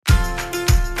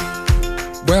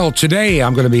Well, today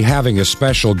I'm going to be having a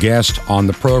special guest on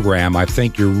the program. I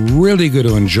think you're really going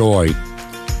to enjoy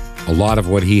a lot of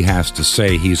what he has to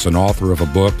say. He's an author of a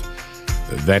book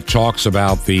that talks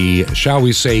about the, shall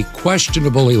we say,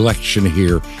 questionable election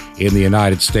here in the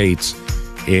United States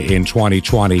in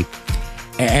 2020.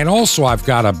 And also, I've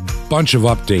got a bunch of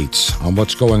updates on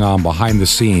what's going on behind the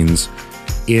scenes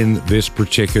in this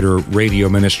particular radio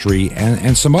ministry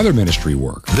and some other ministry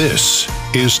work. This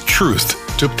is Truth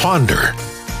to Ponder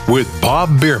with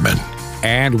Bob Bierman.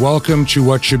 And welcome to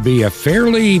what should be a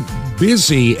fairly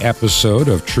busy episode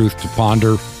of Truth to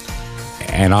Ponder.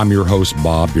 And I'm your host,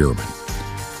 Bob Bierman.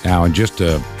 Now, in just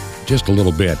a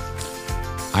little bit,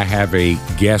 I have a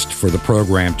guest for the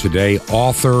program today,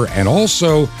 author and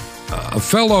also a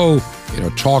fellow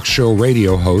talk show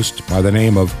radio host by the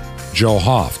name of Joe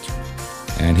Hoft.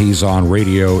 And he's on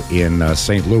radio in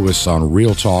St. Louis on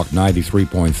Real Talk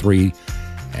 93.3.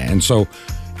 And so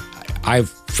I've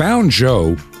found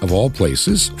Joe, of all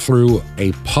places, through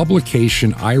a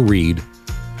publication I read,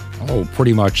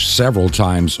 pretty much several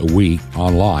times a week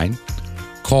online,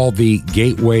 called the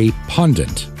Gateway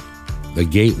Pundit. The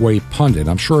Gateway Pundit.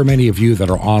 I'm sure many of you that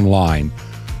are online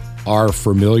are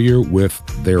familiar with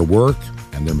their work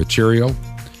and their material,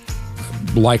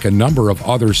 like a number of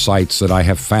other sites that I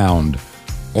have found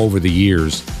over the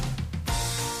years.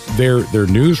 Their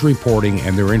news reporting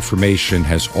and their information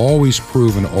has always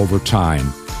proven over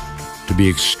time to be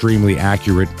extremely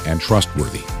accurate and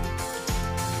trustworthy.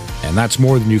 And that's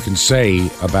more than you can say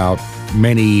about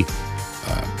many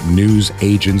news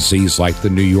agencies like the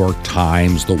New York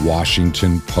Times, the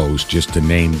Washington Post, just to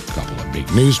name a couple of big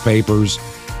newspapers.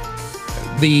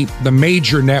 The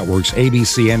major networks,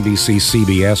 ABC, NBC,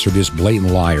 CBS, are just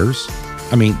blatant liars.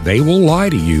 I mean, they will lie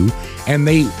to you, and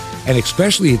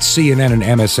especially at CNN and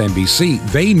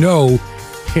MSNBC, they know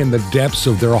in the depths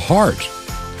of their heart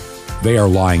they are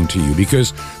lying to you,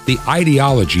 because the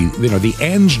ideology, the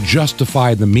ends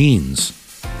justify the means.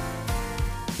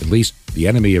 At least the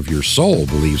enemy of your soul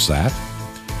believes that.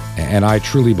 And I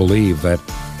truly believe that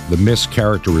the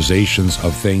mischaracterizations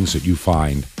of things that you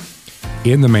find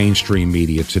in the mainstream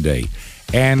media today,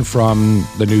 and from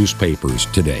the newspapers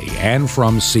today, and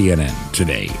from CNN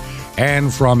today,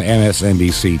 and from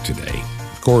MSNBC today.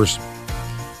 Of course,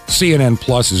 CNN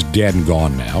Plus is dead and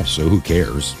gone now, so who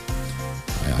cares?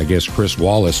 I guess Chris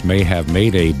Wallace may have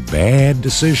made a bad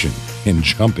decision in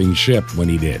jumping ship when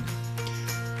he did.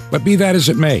 But be that as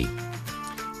it may,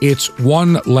 it's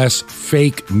one less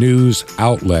fake news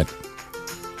outlet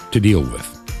to deal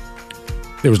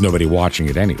with. There was nobody watching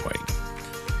it anyway.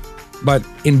 But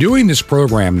in doing this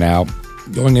program now,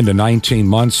 going into 19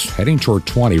 months, heading toward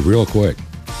 20 real quick,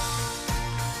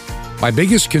 my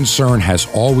biggest concern has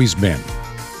always been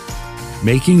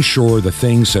making sure the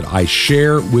things that I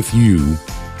share with you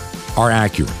are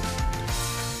accurate.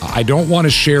 I don't want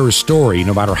to share a story,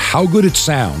 no matter how good it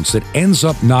sounds, that ends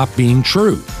up not being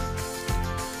true.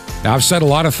 Now, I've said a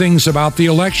lot of things about the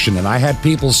election, and I had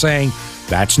people saying,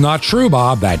 "That's not true,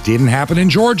 Bob. That didn't happen in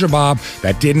Georgia, Bob.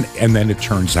 That didn't." And then it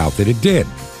turns out that it did.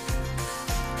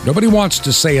 Nobody wants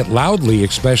to say it loudly,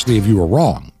 especially if you were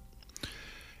wrong.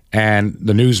 And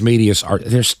the news media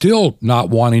they're still not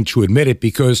wanting to admit it,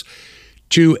 because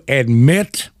to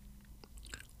admit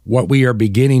what we are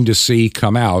beginning to see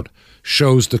come out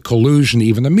shows the collusion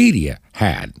even the media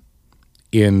had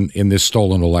in this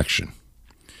stolen election.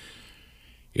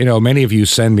 Many of you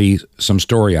send me some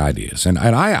story ideas, and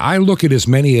I look at as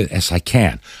many as I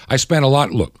can. I spend a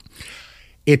lot. Look,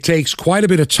 it takes quite a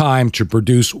bit of time to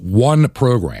produce one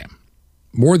program,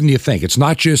 more than you think. It's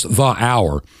not just the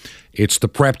hour. It's the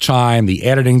prep time, the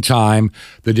editing time,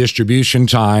 the distribution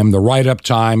time, the write-up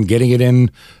time, getting it in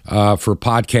for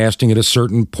podcasting at a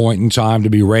certain point in time to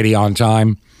be ready on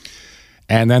time,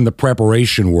 and then the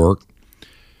preparation work.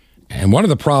 And one of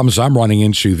the problems I'm running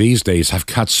into these days, I've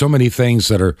got so many things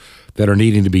that are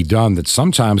needing to be done that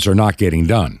sometimes are not getting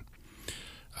done.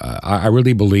 I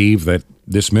really believe that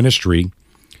this ministry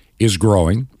is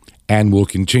growing and will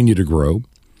continue to grow.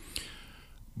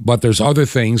 But there's other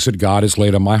things that God has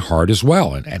laid on my heart as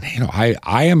well. And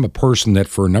I am a person that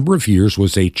for a number of years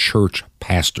was a church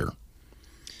pastor.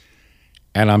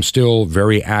 And I'm still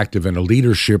very active in a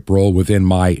leadership role within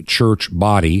my church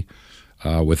body,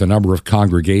 with a number of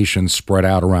congregations spread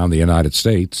out around the United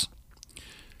States.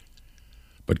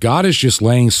 But God is just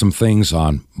laying some things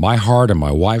on my heart and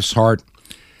my wife's heart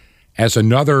as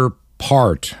another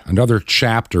part, another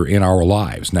chapter in our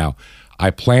lives. Now, I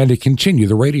plan to continue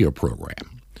the radio program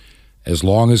as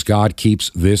long as God keeps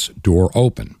this door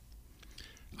open.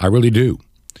 I really do.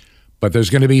 But there's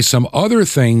going to be some other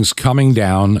things coming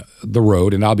down the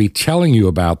road, and I'll be telling you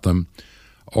about them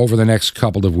over the next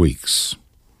couple of weeks.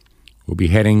 We'll be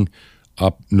heading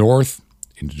up north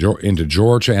into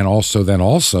Georgia and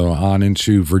also on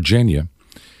into Virginia.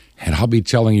 And I'll be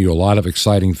telling you a lot of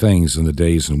exciting things in the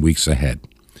days and weeks ahead.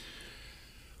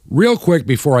 Real quick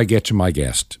before I get to my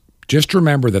guest, just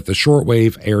remember that the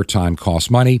shortwave airtime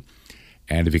costs money.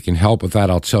 And if you can help with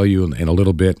that, I'll tell you in a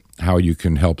little bit how you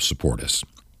can help support us.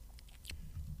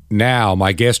 Now,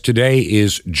 my guest today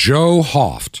is Joe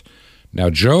Hoft. Now,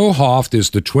 Joe Hoft is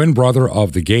the twin brother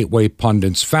of the Gateway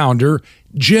Pundit's founder,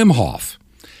 Jim Hoft,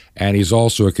 and he's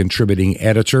also a contributing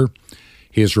editor.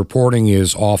 His reporting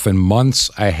is often months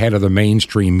ahead of the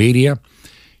mainstream media.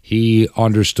 He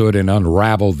understood and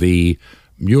unraveled the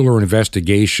Mueller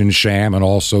investigation sham and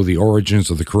also the origins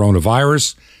of the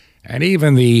coronavirus and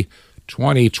even the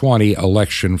 2020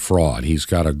 election fraud. He's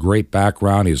got a great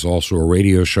background. He's also a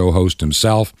radio show host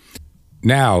himself.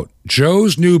 Now,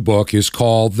 Joe's new book is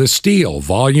called The Steal,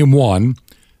 Volume 1,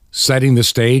 Setting the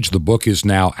Stage. The book is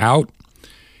now out.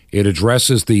 It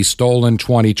addresses the stolen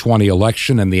 2020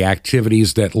 election and the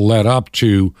activities that led up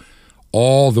to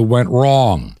all that went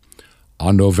wrong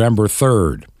on November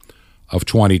 3rd of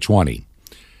 2020.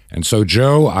 And so,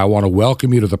 Joe, I want to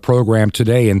welcome you to the program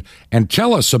today and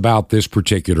tell us about this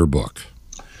particular book.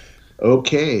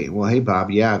 Okay. Well, hey, Bob.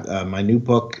 Yeah, my new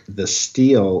book, The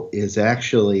Steal, is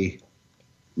actually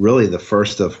really the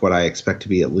first of what I expect to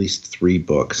be at least 3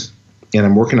 books. And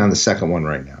I'm working on the second one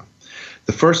right now.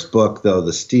 The first book, though,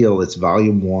 The Steal, it's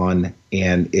Volume 1,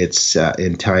 and it's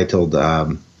entitled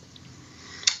The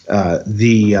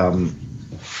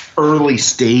Early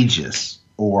Stages,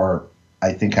 or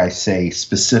I think I say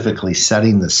specifically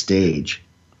Setting the Stage.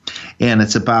 And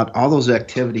it's about all those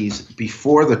activities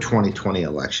before the 2020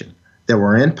 election that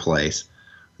were in place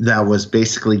that was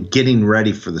basically getting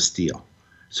ready for the steal.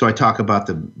 So I talk about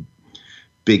the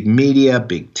big media,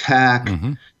 big tech,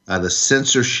 the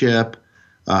censorship,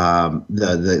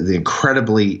 the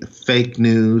incredibly fake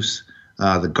news,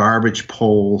 the garbage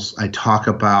polls. I talk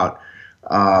about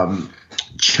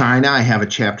China. I have a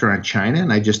chapter on China,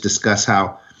 and I just discuss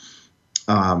how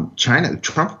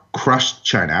Trump crushed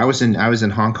China. I was in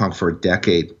Hong Kong for a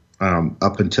decade,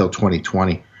 up until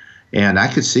 2020, and I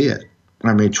could see it.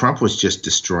 I mean, Trump was just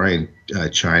destroying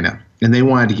China, and they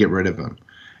wanted to get rid of him.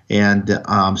 And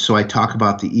so I talk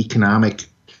about the economic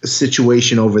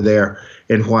situation over there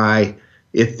and why,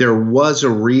 if there was a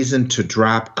reason to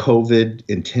drop COVID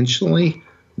intentionally,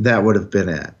 that would have been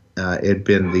it. It'd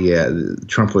been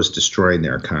Trump was destroying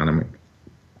their economy.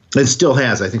 It still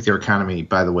has. I think their economy,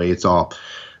 by the way, it's all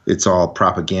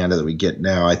propaganda that we get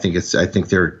now. I think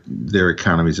their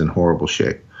economy's in horrible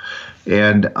shape.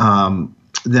 And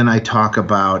then I talk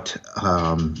about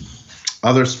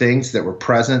other things that were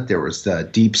present. There was the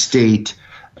deep state,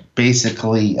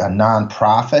 basically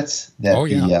nonprofits that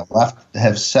the left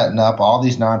have set up, all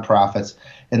these nonprofits,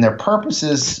 and their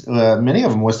purposes, many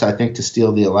of them was, I think, to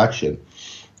steal the election.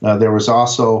 There was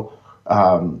also,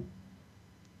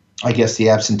 I guess, the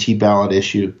absentee ballot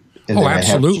issue. And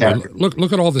absolutely.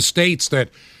 Look at all the states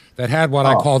that had what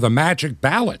I call the magic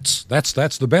ballots. That's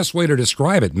the best way to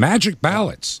describe it. Magic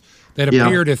ballots that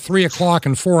appeared at 3 o'clock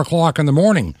and 4 o'clock in the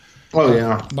morning. Oh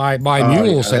yeah, by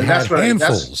mules that had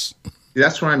handfuls.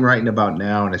 That's what I'm writing about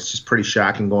now, and it's just pretty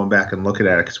shocking going back and looking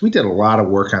at it because we did a lot of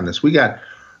work on this.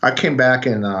 I came back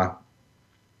in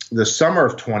the summer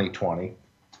of 2020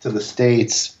 to the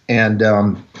States and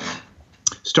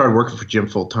started working for Jim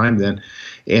full time then,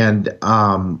 and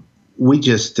we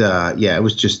just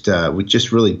we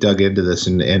just really dug into this,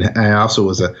 and I also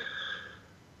was a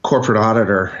corporate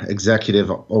auditor executive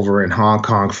over in Hong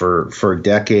Kong for a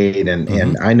decade,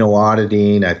 and I know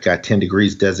auditing. I've got 10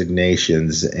 degrees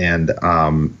designations, and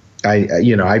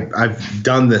I've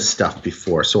done this stuff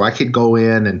before, so I could go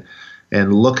in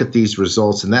and look at these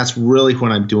results, and that's really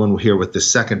what I'm doing here with the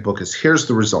second book. Is here's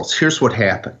the results, here's what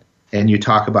happened, and you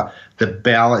talk about the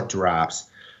ballot drops,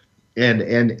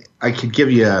 and I could give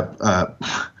you I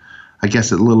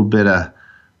guess a little bit of.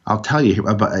 I'll tell you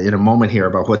about in a moment here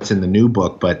about what's in the new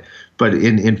book, but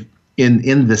in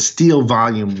the Steal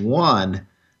Volume 1,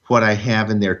 what I have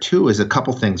in there too is a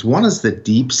couple things. One is the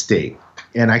deep state,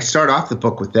 and I start off the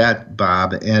book with that,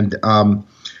 Bob. And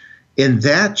in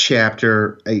that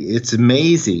chapter, it's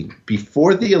amazing.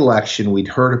 Before the election, we'd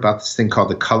heard about this thing called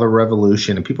the Color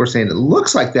Revolution, and people are saying it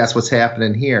looks like that's what's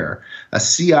happening here, a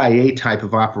CIA type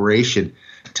of operation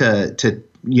to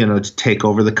take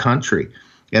over the country.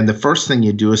 And the first thing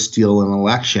you do is steal an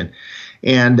election.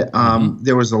 And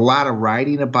there was a lot of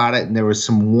writing about it, and there was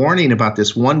some warning about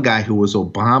this one guy who was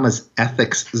Obama's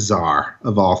ethics czar,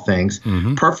 of all things.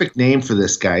 Perfect name for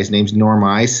this guy. His name's Norm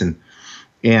Eisen.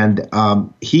 And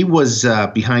he was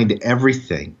behind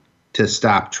everything to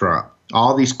stop Trump.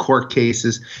 All these court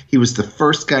cases. He was the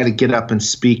first guy to get up and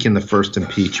speak in the first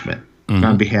impeachment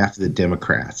on behalf of the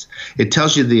Democrats. It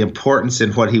tells you the importance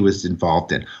in what he was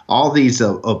involved in. All these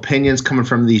opinions coming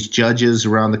from these judges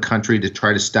around the country to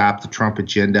try to stop the Trump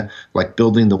agenda, like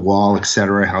building the wall, et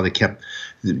cetera, how they kept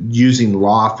using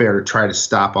lawfare to try to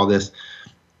stop all this.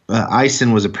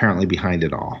 Eisen was apparently behind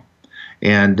it all.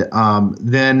 And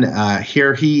then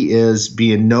here he is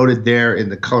being noted there in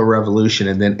the Color Revolution.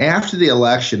 And then after the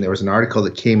election, there was an article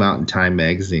that came out in Time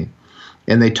magazine.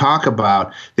 And they talk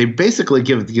about, they basically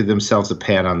give themselves a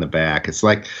pat on the back. It's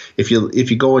like if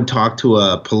you go and talk to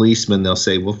a policeman, they'll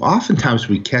say, well, oftentimes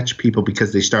we catch people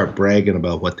because they start bragging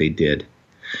about what they did.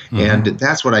 And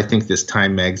that's what I think this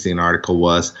Time magazine article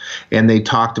was. And they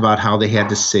talked about how they had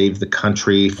to save the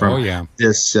country from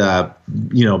this,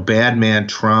 bad man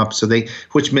Trump. So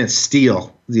which meant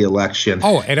steal the election.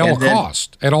 Oh, at all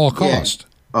cost. At all cost.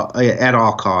 At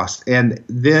all cost. And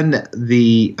then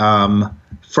the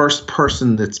first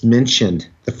person that's mentioned,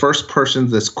 the first person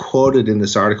that's quoted in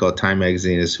this article at Time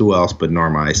magazine is who else but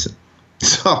Norm Eisen.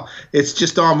 So it's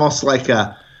just almost like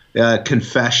a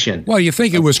confession. Well, you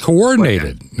think it was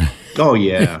coordinated. Oh,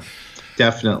 yeah,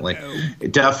 definitely.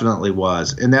 It definitely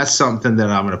was. And that's something that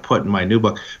I'm going to put in my new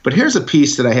book. But here's a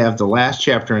piece that I have, the last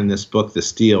chapter in this book, The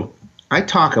Steal. I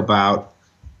talk about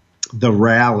the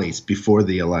rallies before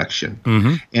the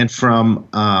election. And from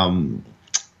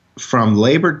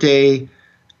Labor Day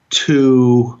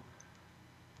to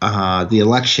the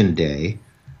election day,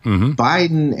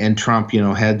 Biden and Trump,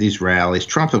 had these rallies.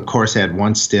 Trump, of course, had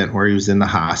one stint where he was in the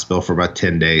hospital for about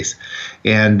 10 days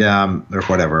and or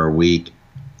whatever, a week.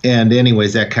 And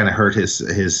anyways, that kind of hurt his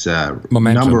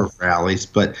number of rallies.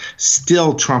 But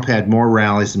still, Trump had more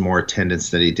rallies and more attendance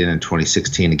than he did in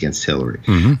 2016 against Hillary.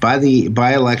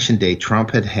 By election day,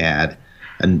 Trump had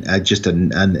just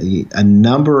a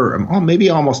number, maybe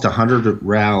almost 100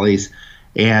 rallies.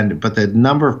 But the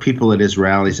number of people at his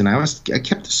rallies, and I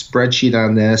kept a spreadsheet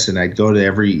on this, and I'd go to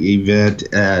every event,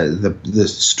 the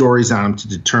stories on them to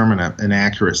determine an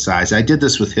accurate size. I did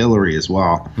this with Hillary as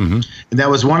well, and that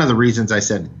was one of the reasons I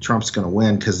said Trump's going to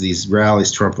win, because these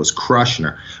rallies, Trump was crushing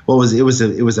her. Well, it was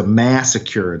a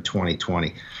massacre in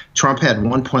 2020. Trump had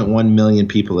 1.1 million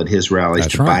people at his rallies.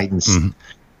 That's right.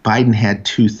 Biden had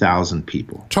 2,000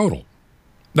 people total.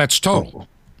 That's total.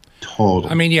 Total.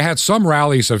 I mean, you had some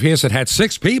rallies of his that had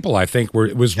 6 people, I think, where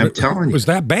it was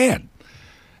that bad.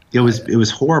 It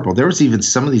was horrible. There was even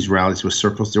some of these rallies with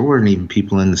circles. There weren't even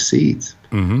people in the seats,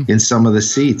 in some of the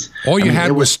seats. All you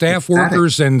had was staff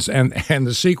workers and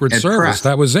the Secret Service. Press,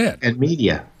 that was it. And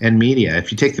media.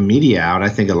 If you take the media out, I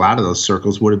think a lot of those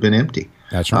circles would have been empty.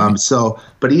 That's right.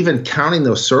 But even counting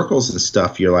those circles and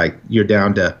stuff, you're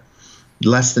down to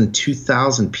less than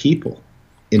 2,000 people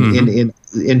in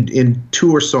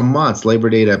 2 or so months, Labor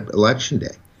Day to Election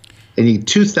Day. And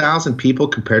 2,000 people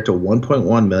compared to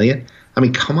 1.1 million. I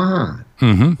mean, come on.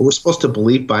 We're supposed to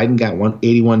believe Biden got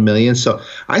 81 million. So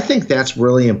I think that's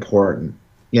really important.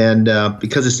 And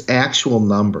because it's actual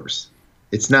numbers.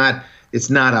 It's not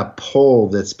a poll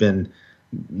that's been,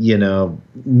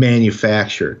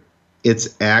 manufactured.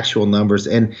 It's actual numbers.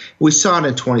 And we saw it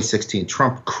in 2016.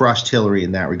 Trump crushed Hillary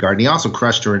in that regard. And he also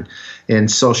crushed her in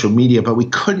social media. But we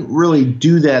couldn't really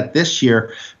do that this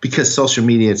year because social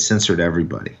media had censored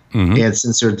everybody. It had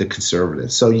censored the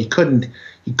conservatives. So you couldn't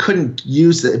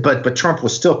use it. But Trump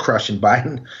was still crushing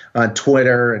Biden on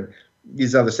Twitter and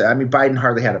these other sites. I mean, Biden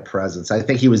hardly had a presence. I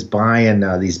think he was buying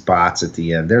these bots at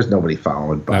the end. There's nobody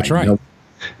following Biden. That's right.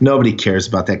 Nobody cares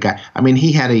about that guy. I mean,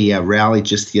 he had a rally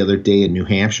just the other day in New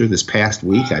Hampshire this past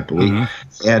week, I believe,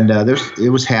 and it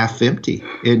was half empty.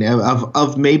 And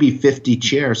of maybe 50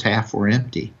 chairs, half were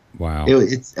empty. Wow.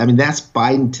 That's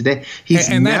Biden today.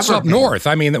 And that's up north.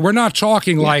 I mean, we're not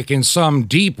talking like in some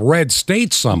deep red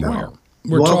state somewhere.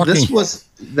 No.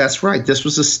 That's right. This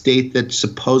was a state that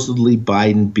supposedly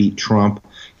Biden beat Trump.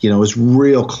 It was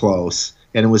real close,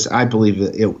 and I believe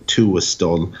it too was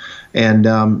stolen. And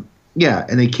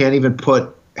and they can't even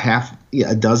put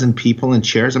a dozen people in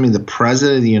chairs. I mean, the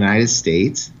president of the United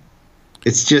States.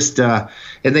 It's just, and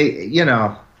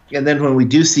then when we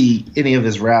do see any of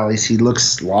his rallies, he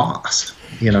looks lost.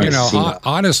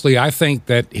 Honestly, I think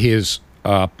that his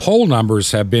poll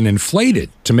numbers have been inflated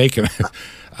to make him.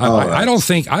 I don't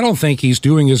think he's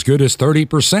doing as good as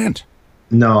 30%.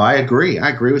 No, I agree. I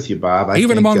agree with you, Bob.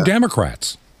 Even among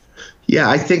Democrats. Yeah,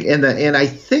 I think, and I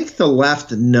think the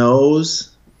left knows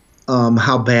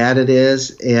how bad it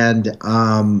is, and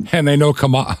they know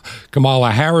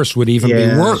Kamala Harris would even be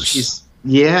worse.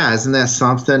 Isn't that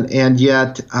something? And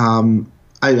yet,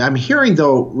 I'm hearing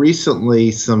though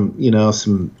recently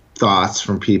some thoughts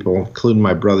from people, including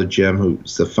my brother Jim,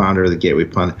 who's the founder of the Gateway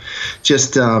Pundit,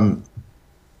 just that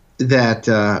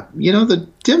the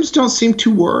Dems don't seem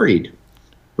too worried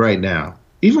right now,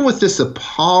 even with this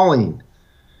appalling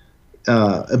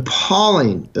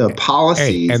policies.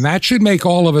 Hey, and that should make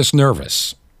all of us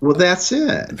nervous. Well, that's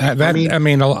it.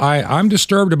 I'm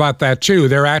disturbed about that too.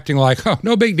 They're acting like, oh,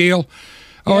 no big deal.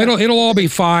 Oh, yeah. It'll all be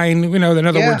fine. In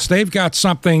other words, they've got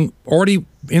something already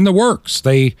in the works.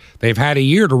 They've had a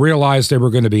year to realize they were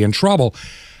going to be in trouble.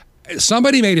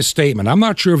 Somebody made a statement. I'm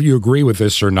not sure if you agree with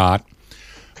this or not,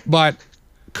 but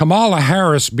Kamala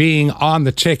Harris being on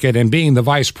the ticket and being the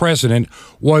vice president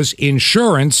was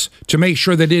insurance to make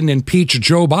sure they didn't impeach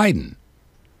Joe Biden.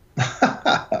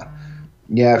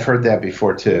 Yeah, I've heard that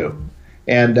before too.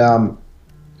 And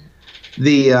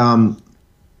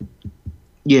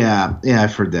Yeah,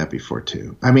 I've heard that before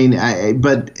too. I mean,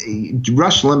 but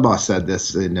Rush Limbaugh said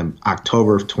this in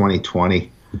October of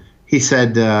 2020. He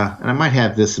said, and I might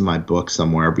have this in my book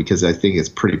somewhere because I think it's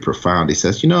pretty profound. He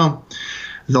says,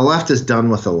 the left is done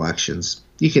with elections.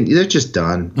 They're just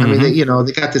done. Mm-hmm. I mean,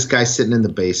 they got this guy sitting in the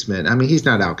basement. I mean, he's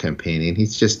not out campaigning.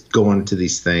 He's just going to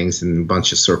these things in a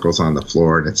bunch of circles on the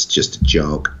floor, and it's just a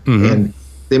joke. Mm-hmm. And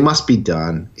they must be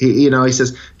done. He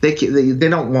says they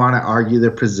don't want to argue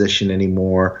their position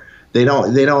anymore. They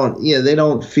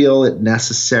don't feel it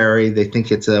necessary. They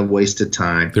think it's a waste of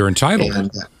time. They're entitled,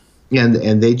 and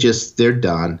they're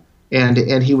done.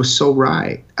 And he was so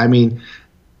right. I mean,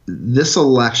 this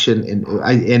election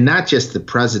and not just the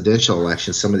presidential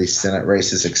election, some of these Senate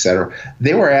races, et cetera,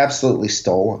 they were absolutely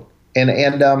stolen.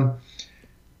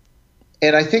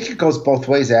 And I think it goes both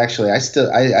ways, actually. I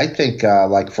think,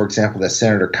 like, for example, that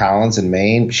Senator Collins in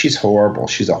Maine, she's horrible.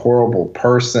 She's a horrible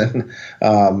person,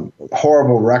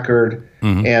 horrible record.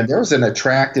 Mm-hmm. And there was an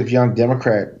attractive young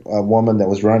Democrat woman that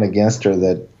was running against her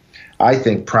that I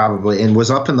think probably – and was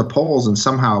up in the polls, and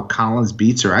somehow Collins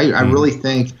beats her. I really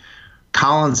think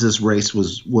Collins's race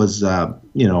was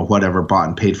whatever, bought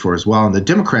and paid for as well. And the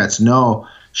Democrats know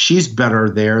 – she's better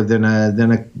there than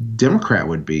a Democrat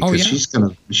would be because she's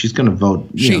gonna vote.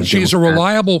 She's a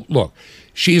reliable look.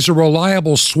 She's a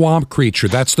reliable swamp creature.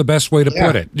 That's the best way to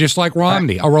put it. Just like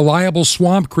Romney, a reliable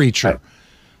swamp creature.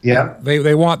 Yeah. They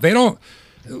don't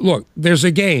look. There's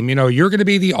a game. You're going to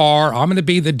be the R. I'm going to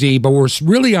be the D. But we're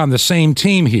really on the same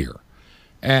team here,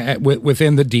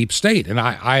 within the deep state. And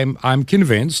I'm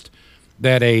convinced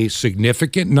that a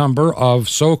significant number of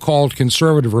so-called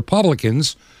conservative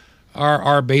Republicans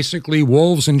are basically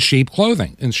wolves in sheep's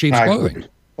clothing.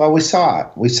 Well, we saw it.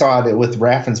 We saw it with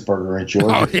Raffensperger in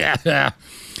Georgia. Oh yeah.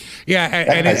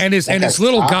 And his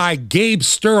little guy Gabe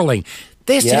Sterling.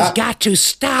 This has got to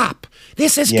stop.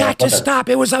 This has got to stop.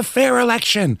 It was a fair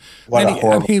election. What a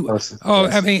horrible person.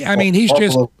 He's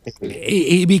just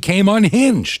he became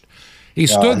unhinged. He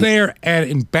stood there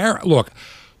and look.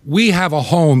 We have a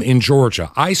home in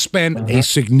Georgia. I spent a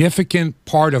significant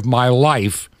part of my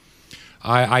life.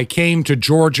 I came to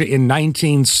Georgia in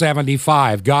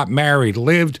 1975, got married,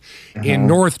 lived in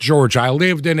North Georgia. I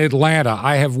lived in Atlanta.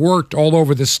 I have worked all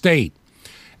over the state,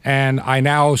 and I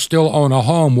now still own a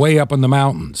home way up in the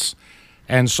mountains.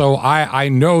 And so I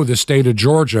know the state of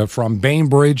Georgia from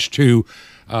Bainbridge to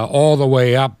all the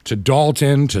way up to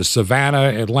Dalton, to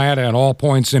Savannah, Atlanta, and all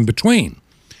points in between.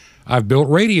 I've built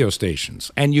radio stations,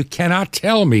 and you cannot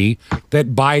tell me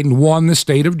that Biden won the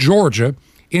state of Georgia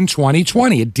in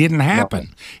 2020. It didn't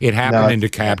happen. It happened in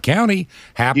DeKalb County,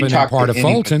 happened in part of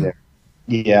Fulton.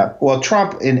 Yeah. Well,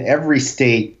 Trump in every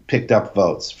state picked up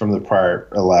votes from the prior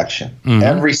election. Mm-hmm.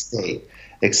 Every state,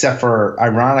 except for,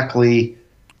 ironically,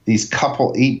 he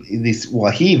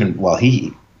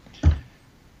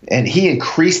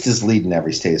increased his lead in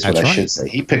every state is what I should say.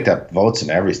 He picked up votes in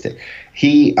every state.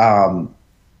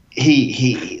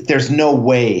 There's no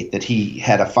way that he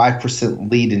had a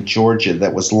 5% lead in Georgia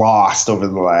that was lost over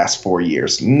the last 4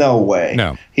 years. No way.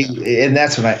 No. And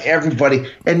that's when everybody,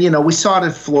 and we saw it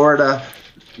in Florida,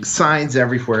 signage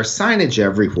everywhere.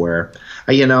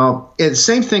 And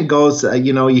same thing goes.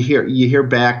 You hear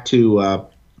back to,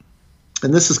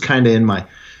 and this is kind of in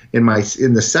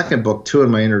the second book too. In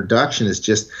my introduction is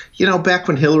just back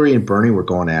when Hillary and Bernie were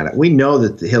going at it. We know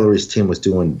that Hillary's team was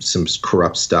doing some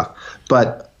corrupt stuff,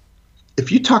 but if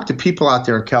you talk to people out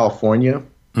there in California,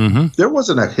 there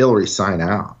wasn't a Hillary sign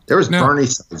out. There was Bernie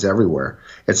signs everywhere.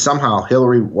 And somehow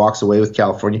Hillary walks away with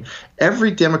California.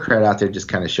 Every Democrat out there just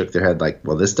kind of shook their head like,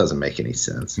 well, this doesn't make any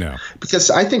sense. No.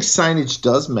 Because I think signage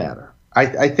does matter.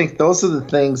 I think those are the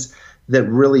things that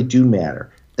really do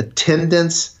matter.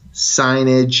 Attendance,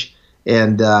 signage,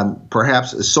 and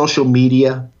perhaps social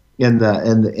media.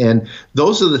 And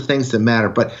those are the things that matter.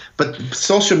 But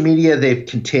social media, they've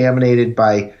contaminated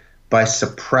by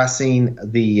suppressing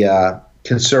the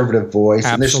conservative voice.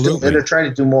 Absolutely. And they're trying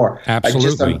to do more.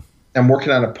 Absolutely. I'm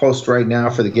working on a post right now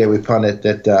for the Gateway Pundit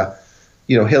that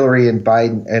Hillary and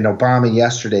Biden and Obama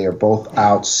yesterday are both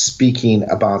out speaking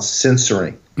about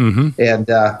censoring. And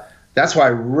that's why I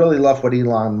really love what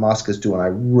Elon Musk is doing. I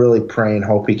really pray and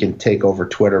hope he can take over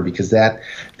Twitter, because that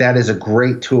is a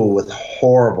great tool with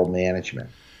horrible management,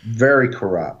 very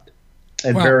corrupt,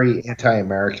 and very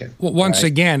anti-American. Well, once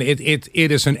again, it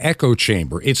is an echo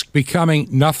chamber. It's becoming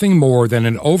nothing more than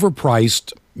an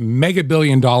overpriced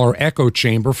mega-billion-dollar echo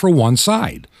chamber for one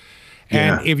side.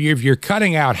 And if you're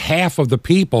cutting out half of the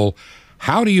people,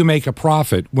 how do you make a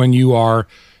profit when you are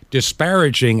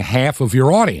disparaging half of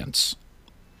your audience?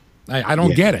 I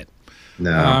don't get it.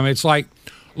 No, it's like,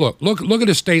 look at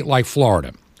a state like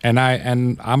Florida, and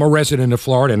I'm a resident of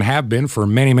Florida and have been for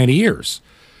many, many years.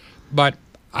 But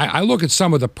I look at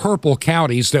some of the purple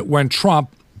counties that went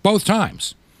Trump both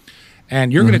times,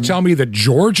 and you're going to tell me that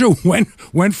Georgia went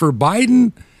for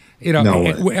Biden?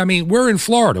 No. I mean, we're in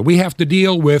Florida. We have to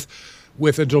deal with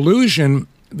a delusion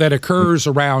that occurs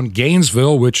around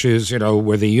Gainesville, which is,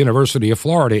 where the University of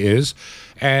Florida is.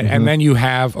 And then you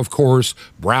have, of course,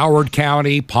 Broward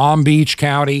County, Palm Beach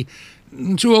County,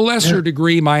 to a lesser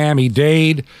degree,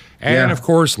 Miami-Dade, and, of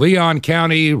course, Leon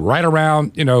County, right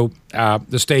around,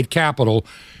 the state capital,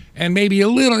 and maybe a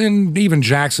little, and even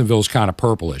Jacksonville's kind of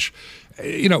purplish.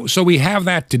 So we have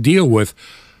that to deal with.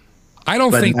 I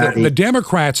don't think that the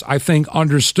Democrats, I think,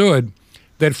 understood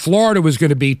that Florida was going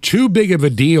to be too big of a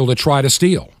deal to try to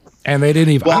steal. And they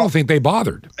didn't even, I don't think they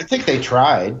bothered. I think they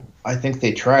tried. I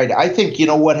think, you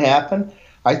know what happened?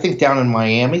 I think down in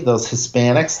Miami, those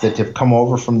Hispanics that have come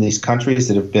over from these countries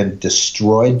that have been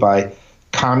destroyed by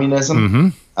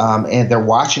communism, and they're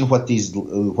watching what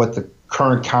the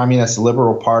current communist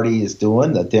liberal party is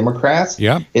doing, the Democrats.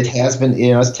 Yeah. It has been,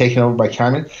 it's taken over by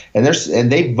communists.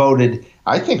 And they voted,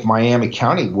 I think Miami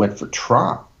County went for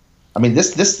Trump. I mean,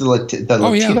 the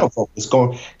Latino vote was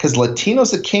going, because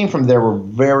Latinos that came from there were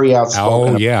very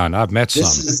outspoken. Oh, yeah, and I've met some.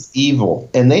 This is evil,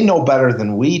 and they know better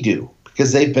than we do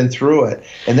because they've been through it.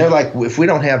 And they're like, if we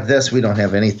don't have this, we don't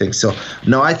have anything. So,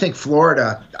 no, I think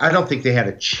Florida, I don't think they had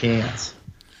a chance.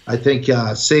 I think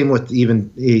same with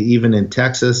even in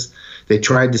Texas, they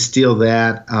tried to steal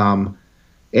that.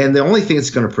 And the only thing that's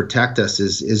going to protect us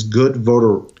is good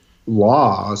voter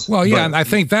laws. Well, yeah, and I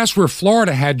think that's where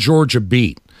Florida had Georgia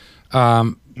beat.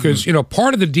 Because,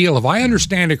 part of the deal, if I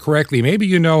understand it correctly,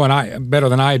 maybe and I better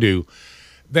than I do,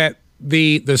 that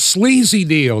the sleazy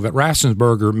deal that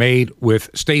Raffensperger made with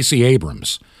Stacey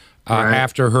Abrams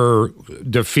after her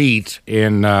defeat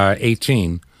in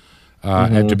 18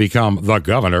 and to become the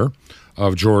governor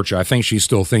of Georgia. I think she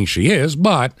still thinks she is,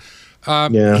 but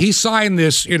he signed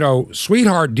this,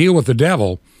 sweetheart deal with the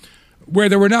devil where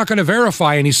they were not going to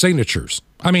verify any signatures.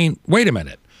 I mean, wait a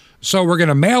minute. So we're going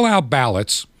to mail out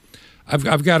ballots.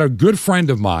 I've got a good friend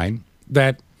of mine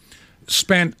that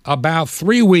spent about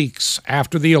 3 weeks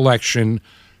after the election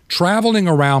traveling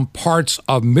around parts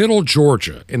of middle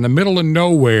Georgia, in the middle of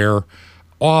nowhere,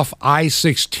 off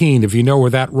I-16, if you know where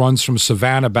that runs from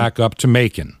Savannah back up to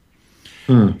Macon.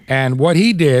 And what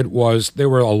he did was there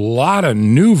were a lot of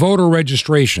new voter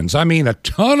registrations. I mean, a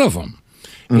ton of them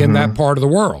in that part of the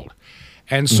world.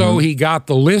 And so he got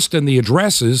the list and the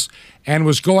addresses and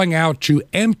was going out to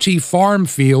empty farm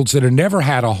fields that had never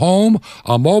had a home,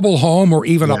 a mobile home, or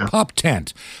even a pup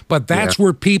tent. But that's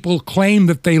where people claimed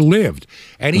that they lived.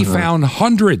 And he found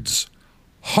hundreds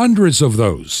of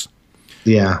those.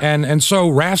 Yeah. And so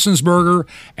Raffensperger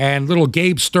and little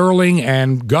Gabe Sterling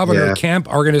and Governor Kemp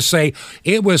are going to say,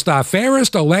 it was the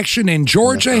fairest election in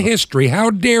Georgia history.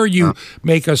 How dare you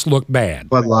make us look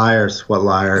bad? What liars.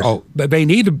 Oh, they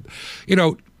need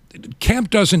to,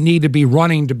 Kemp doesn't need to be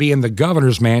running to be in the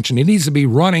governor's mansion. He needs to be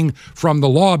running from the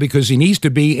law because he needs to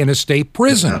be in a state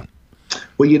prison.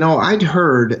 Well, I'd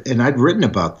heard and I'd written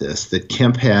about this, that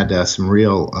Kemp had some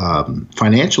real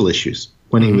financial issues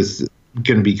when he was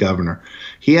going to be governor.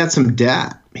 He had some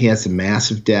debt. He had some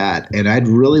massive debt. And I'd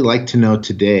really like to know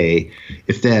today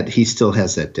if he still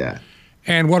has that debt.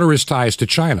 And what are his ties to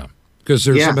China? Because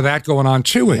there's some of that going on,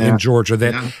 too, in Georgia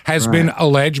that has been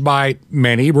alleged by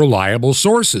many reliable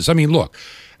sources. I mean, look,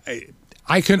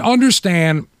 I can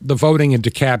understand the voting in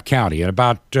DeKalb County. And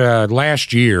about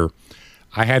last year,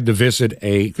 I had to visit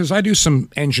because I do some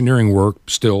engineering work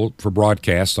still for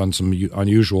broadcast on some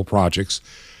unusual projects,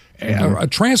 a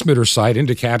transmitter site in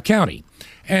DeKalb County.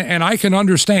 And I can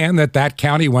understand that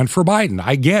county went for Biden.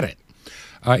 I get it.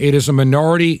 It is a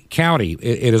minority county.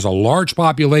 It is a large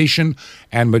population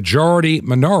and majority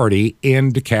minority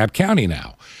in DeKalb County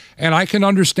now. And I can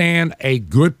understand a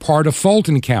good part of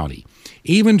Fulton County,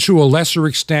 even to a lesser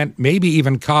extent, maybe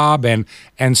even Cobb and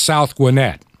South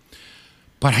Gwinnett.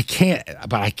 But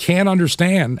I can't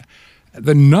understand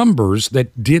the numbers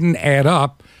that didn't add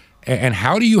up. And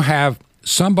how do you have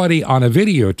somebody on a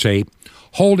videotape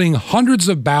holding hundreds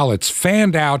of ballots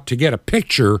fanned out to get a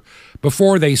picture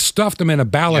before they stuff them in a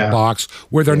ballot box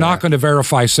where they're not going to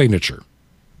verify signature?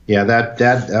 Yeah,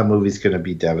 that movie's going to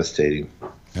be devastating.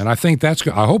 And I think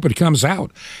I hope it comes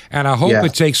out. And I hope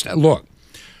it takes, look,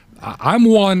 I'm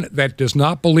one that does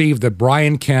not believe that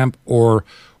Brian Kemp or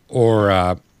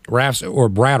Brad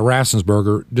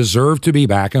Raffensperger deserve to be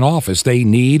back in office. They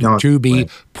need to be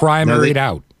primaried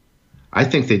out. I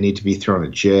think they need to be thrown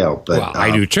in jail. But well,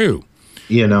 I do too.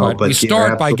 But you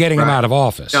start by getting them out of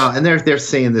office. No, and they're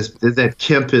saying this that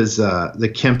Kemp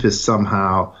is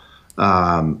somehow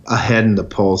ahead in the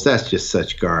polls. That's just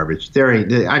such garbage.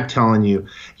 I'm telling you,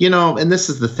 and this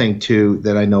is the thing too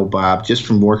that I know, Bob, just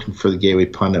from working for the Gateway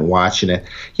Pundit, watching it.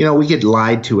 We get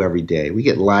lied to every day. We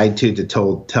get lied to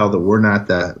tell that we're not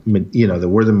that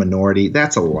we're the minority.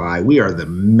 That's a lie. We are the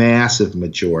massive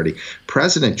majority.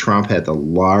 President Trump had the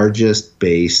largest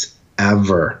base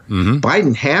ever. Mm-hmm.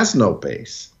 Biden has no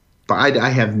base. I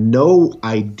have no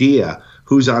idea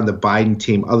who's on the Biden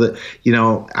team.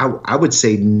 I would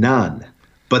say none,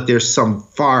 but there's some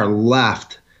far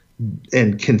left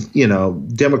and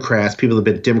Democrats, people that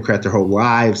have been Democrat their whole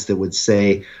lives, that would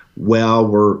say, well,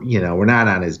 we're not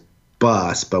on his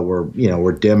bus, but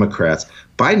we're Democrats.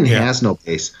 Biden has no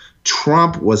base.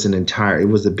 Trump was it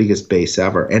was the biggest base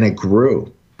ever, and it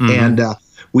grew. Mm-hmm. And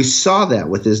we saw that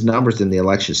with his numbers in the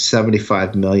election,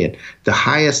 75 million. The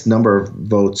highest number of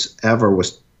votes ever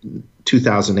was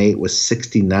 2008 was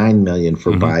 69 million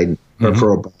for Biden, or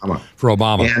for Obama. For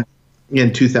Obama. And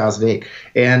in 2008.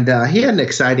 And he had an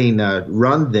exciting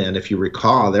run then, if you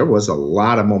recall. There was a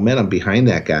lot of momentum behind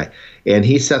that guy. And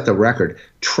he set the record.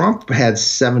 Trump had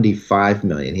 75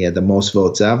 million. He had the most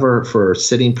votes ever for a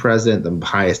sitting president, the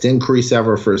highest increase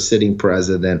ever for a sitting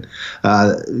president,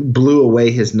 blew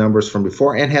away his numbers from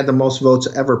before, and had the most votes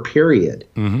ever, period.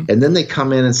 Mm-hmm. And then they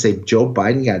come in and say Joe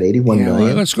Biden got 81 million.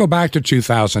 Well, let's go back to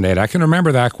 2008. I can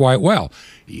remember that quite well.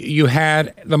 You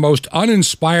had the most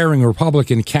uninspiring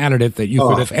Republican candidate that you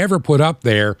could have ever put up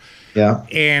there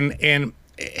in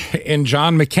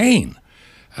John McCain.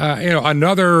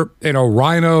 Another,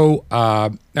 Rhino,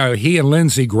 he and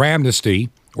Lindsey Grahamnesty,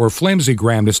 or Flimsy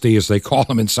Grahamnesty, as they call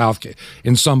him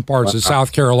in some parts of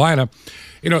South Carolina,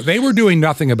 they were doing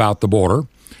nothing about the border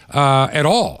at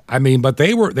all. I mean, but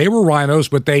they were rhinos,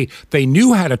 but they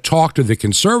knew how to talk to the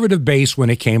conservative base when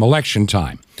it came election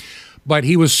time. But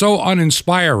he was so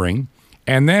uninspiring,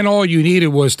 and then all you needed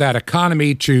was that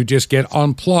economy to just get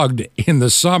unplugged in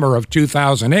the summer of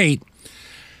 2008.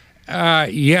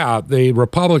 The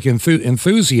Republican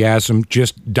enthusiasm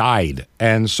just died,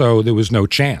 and so there was no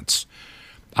chance.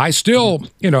 I still,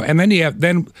 and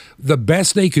then the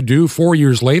best they could do 4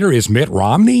 years later is Mitt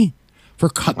Romney.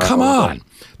 Come on,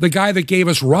 the guy that gave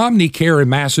us Romney Care in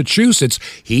Massachusetts,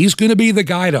 he's going to be the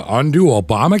guy to undo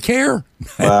Obamacare?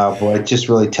 Wow, boy, it just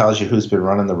really tells you who's been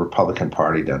running the Republican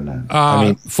Party, doesn't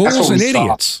it? Fools and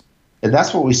idiots. And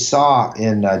that's what we saw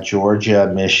in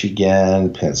Georgia,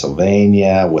 Michigan,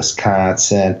 Pennsylvania,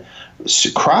 Wisconsin,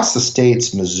 across the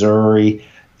states, Missouri,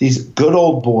 these good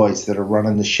old boys that are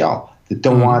running the show that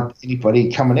don't want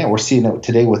anybody coming in. We're seeing it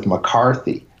today with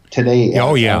McCarthy. Today,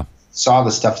 saw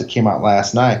the stuff that came out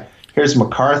last night. Here's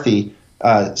McCarthy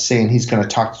saying he's going to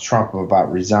talk to Trump about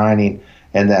resigning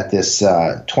and that this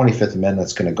 25th Amendment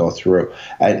is going to go through.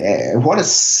 What a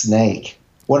snake.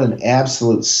 What an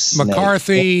absolute snake.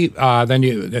 McCarthy, then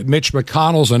Mitch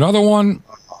McConnell's another one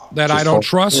that I don't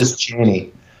trust. Liz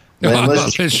Cheney.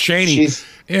 Liz Cheney.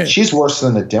 She's worse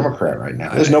than a Democrat right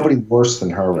now. There's nobody worse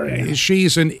than her right now.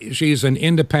 She's an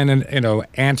independent,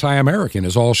 anti-American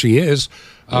is all she is,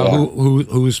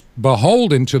 who's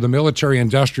beholden to the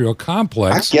military-industrial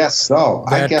complex. I guess so.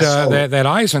 That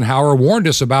Eisenhower warned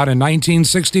us about in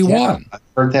 1961. Yeah, I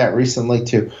heard that recently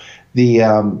too.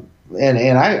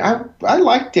 And I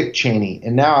like Dick Cheney,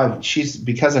 and now she's,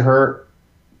 because of her,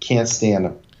 can't stand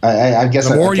him. I guess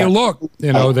the more you look,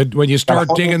 that when you start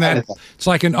digging that, it's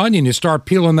like an onion. You start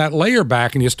peeling that layer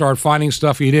back, and you start finding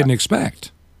stuff you didn't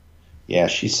expect. Yeah,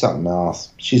 she's something else.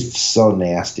 She's so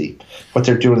nasty. What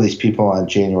they're doing to these people on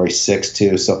January 6th,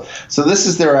 too. So this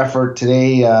is their effort.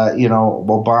 Today,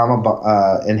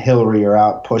 Obama and Hillary are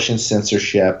out pushing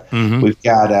censorship. Mm-hmm. We've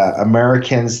got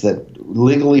Americans that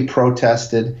legally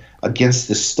protested against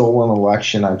the stolen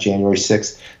election on January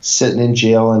 6th, sitting in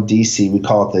jail in D.C. We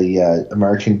call it the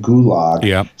American Gulag.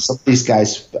 Yeah. Some of these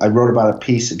guys, I wrote about a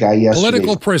piece, a guy yesterday.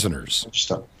 Political prisoners.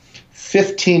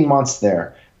 15 months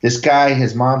there. This guy,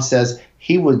 his mom says,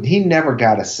 he never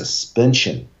got a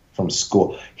suspension from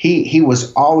school. He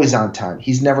was always on time.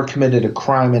 He's never committed a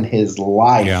crime in his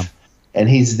life. Yeah. And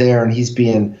he's there, and he's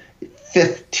being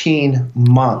 15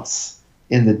 months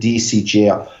in the D.C.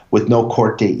 jail with no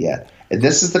court date yet. And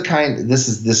this is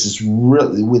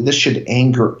this should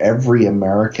anger every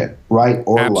American, right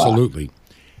or left. Absolutely.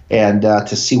 And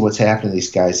to see what's happening to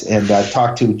these guys. And I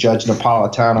talked to Judge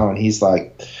Napolitano, and he's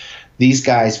like, these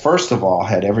guys, first of all,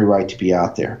 had every right to be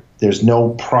out there. There's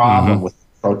no problem with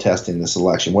protesting this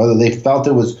election. Whether they felt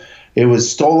it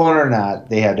was stolen or not,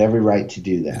 they had every right to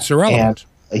do that. It's irrelevant.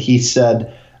 And he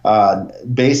said,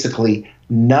 basically,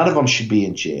 none of them should be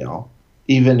in jail.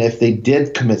 Even if they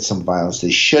did commit some violence, they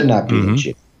should not be in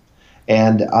jail.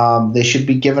 And they should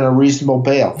be given a reasonable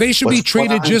bail. They should be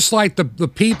treated just like the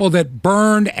people that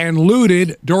burned and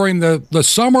looted during the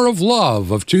summer of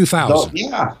love of 2000.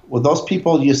 Those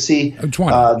people you see,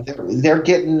 they're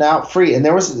getting out free. And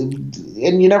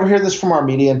and you never hear this from our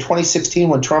media. In 2016,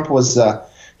 when Trump was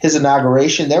his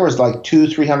inauguration, there was like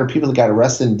 200-300 people that got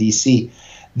arrested in D.C.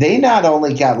 They not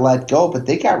only got let go, but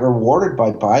they got rewarded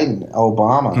by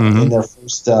Obama in their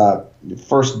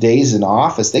first days in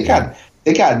office. They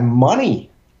got money.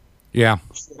 Yeah.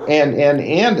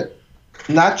 And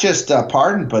not just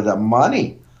pardon, but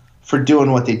money for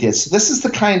doing what they did. So this is the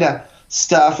kind of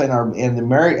stuff, and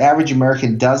the average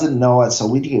American doesn't know it. So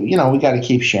we got to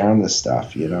keep sharing this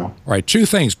stuff. All right. Two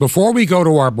things before we go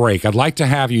to our break. I'd like to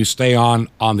have you stay on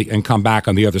and come back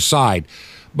on the other side,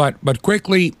 but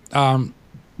quickly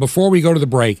before we go to the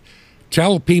break,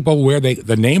 tell people where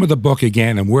the name of the book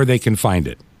again and where they can find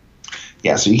it.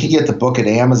 Yeah, so you can get the book at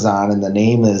Amazon, and the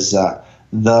name is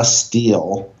The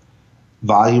Steal,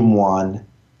 Volume 1,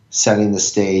 Setting the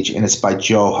Stage, and it's by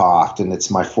Joe Hoft, and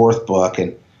it's my fourth book,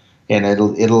 and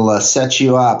it'll set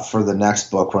you up for the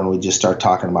next book when we just start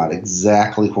talking about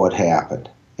exactly what happened.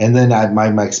 And then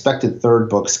my expected third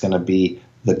book's going to be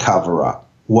The Cover-Up,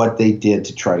 what they did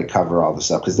to try to cover all this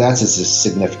up, because that's as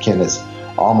significant as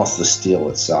almost the steal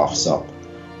itself. So,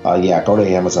 go to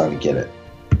Amazon and get it.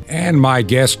 And my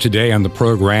guest today on the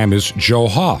program is Joe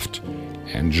Hoft.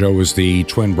 And Joe is the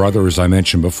twin brother, as I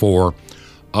mentioned before,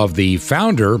 of the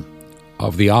founder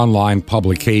of the online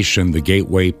publication, The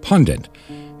Gateway Pundit.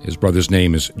 His brother's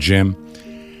name is Jim.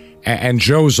 And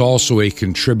Joe's also a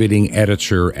contributing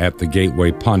editor at The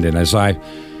Gateway Pundit. As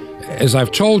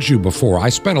I've told you before, I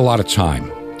spent a lot of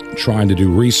time trying to do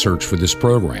research for this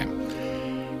program.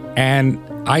 And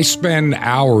I spend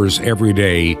hours every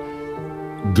day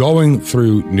going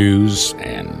through news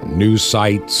and news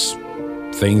sites,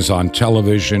 things on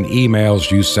television,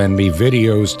 emails you send me,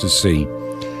 videos to see.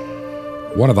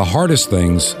 One of the hardest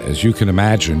things, as you can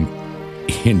imagine,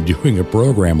 in doing a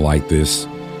program like this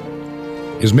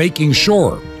is making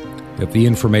sure that the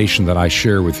information that I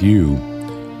share with you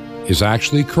is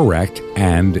actually correct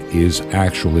and is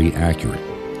actually accurate.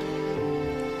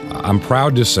 I'm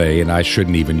proud to say, and I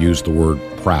shouldn't even use the word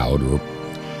proud, or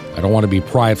I don't want to be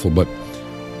prideful, but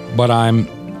I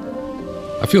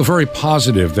feel very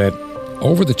positive that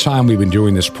over the time we've been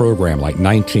doing this program, like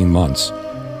 19 months,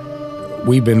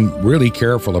 we've been really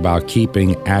careful about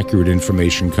keeping accurate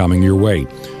information coming your way.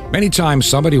 Many times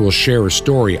somebody will share a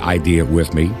story idea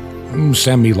with me,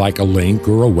 send me like a link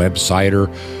or a website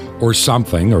or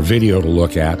something, or video to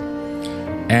look at,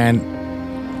 and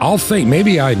I'll think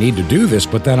maybe I need to do this,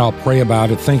 but then I'll pray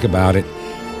about it, think about it,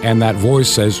 and that voice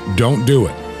says, don't do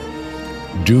it.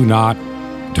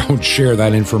 Don't share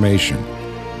that information.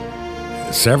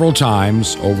 Several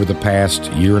times over the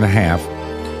past year and a half,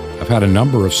 I've had a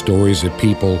number of stories that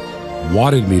people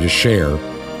wanted me to share,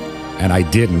 and I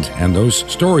didn't, and those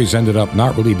stories ended up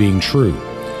not really being true.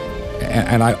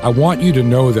 And I want you to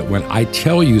know that when I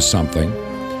tell you something,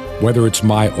 whether it's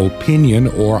my opinion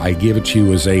or I give it to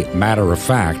you as a matter of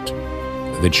fact,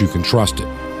 that you can trust it.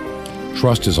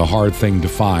 Trust is a hard thing to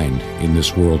find in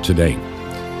this world today.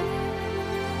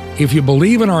 If you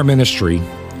believe in our ministry,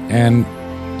 and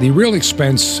the real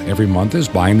expense every month is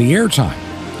buying the airtime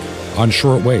on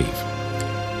shortwave.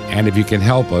 And if you can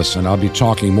help us, and I'll be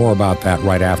talking more about that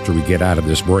right after we get out of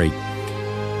this break,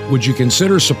 would you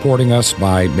consider supporting us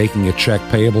by making a check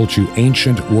payable to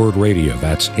Ancient Word Radio?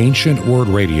 That's Ancient Word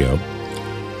Radio,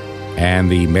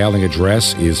 And the mailing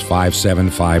address is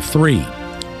 5753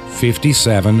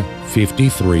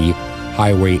 5753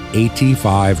 Highway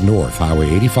 85 North.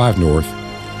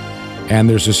 And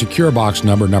there's a secure box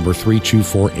number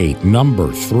 3248.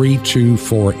 Number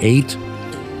 3248.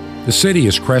 The city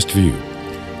is Crestview.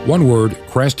 One word,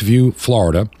 Crestview,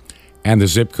 Florida. And the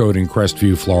zip code in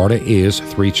Crestview, Florida is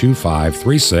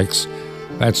 32536.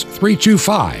 That's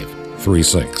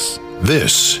 32536.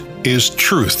 This is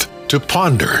Truth to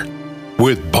Ponder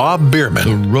with Bob Bierman.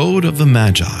 The Road of the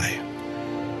Magi.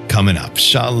 Coming up,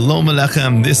 Shalom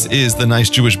Aleichem. This is the nice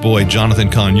Jewish boy, Jonathan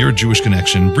Cahn, your Jewish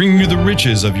connection, bringing you the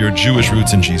riches of your Jewish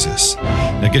roots in Jesus.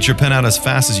 Now get your pen out as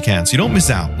fast as you can so you don't miss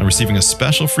out on receiving a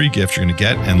special free gift you're going to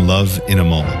get and love in a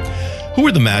moment. Who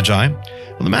were the Magi?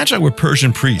 Well, the Magi were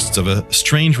Persian priests of a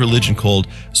strange religion called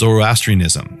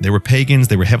Zoroastrianism. They were pagans,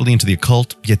 they were heavily into the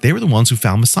occult, yet they were the ones who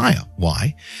found Messiah.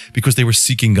 Why? Because they were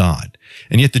seeking God.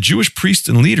 And yet the Jewish priests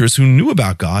and leaders who knew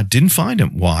about God didn't find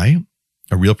him. Why?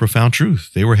 A real profound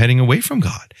truth. They were heading away from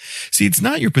God. See, it's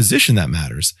not your position that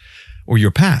matters, or your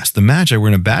past. The Magi were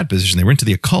in a bad position. They were into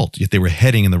the occult, yet they were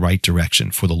heading in the right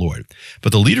direction for the Lord.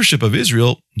 But the leadership of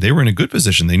Israel, they were in a good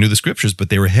position. They knew the scriptures, but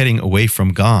they were heading away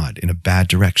from God in a bad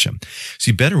direction.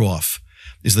 See, better off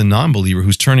is the non-believer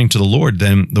who's turning to the Lord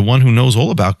than the one who knows all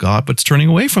about God but's turning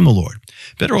away from the Lord.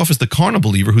 Better off is the carnal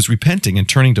believer who's repenting and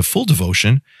turning to full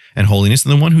devotion and holiness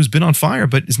than the one who's been on fire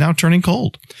but is now turning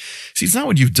cold. See, it's not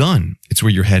what you've done, it's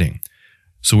where you're heading.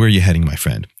 So where are you heading, my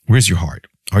friend? Where's your heart?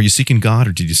 Are you seeking God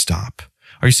or did you stop?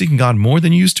 Are you seeking God more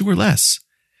than you used to or less?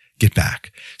 Get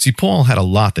back. See, Paul had a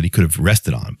lot that he could have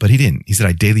rested on, but he didn't. He said,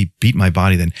 I daily beat my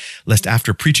body then, lest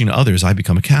after preaching to others, I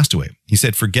become a castaway. He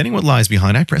said, forgetting what lies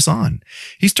behind, I press on.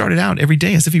 He started out every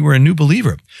day as if he were a new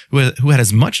believer who had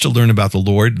as much to learn about the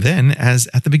Lord then as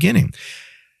at the beginning.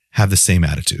 Have the same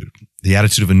attitude, the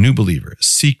attitude of a new believer.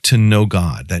 Seek to know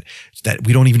God, that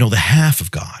we don't even know the half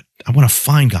of God. I want to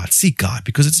find God, seek God,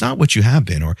 because it's not what you have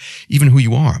been or even who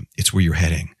you are. It's where you're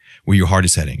heading, where your heart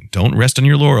is heading. Don't rest on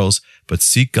your laurels, but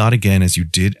seek God again as you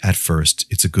did at first.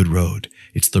 It's a good road.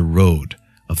 It's the road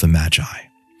of the Magi.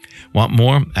 Want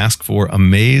more? Ask for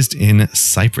Amazed in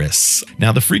Cyprus.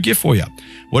 Now, the free gift for you.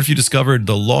 What if you discovered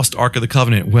the lost Ark of the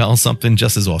Covenant? Well, something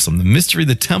just as awesome. The Mystery of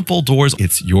the Temple Doors,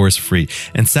 it's yours free.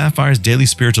 And Sapphire's Daily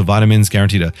Spiritual Vitamins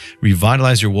guaranteed to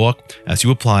revitalize your walk as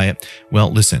you apply it. Well,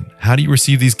 listen, how do you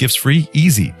receive these gifts free?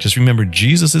 Easy. Just remember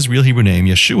Jesus' real Hebrew name,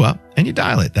 Yeshua, and you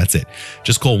dial it. That's it.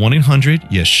 Just call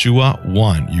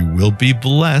 1-800-YESHUA-1. You will be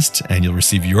blessed and you'll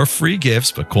receive your free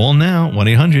gifts, but call now,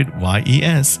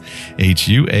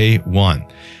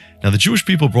 1-800-YESHUA-1. Now, the Jewish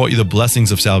people brought you the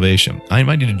blessings of salvation. I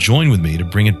invite you to join with me to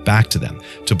bring it back to them,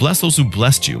 to bless those who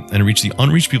blessed you and to reach the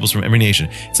unreached peoples from every nation.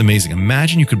 It's amazing.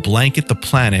 Imagine you could blanket the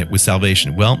planet with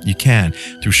salvation. Well, you can.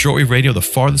 Through shortwave radio, the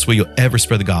farthest way you'll ever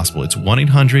spread the gospel. It's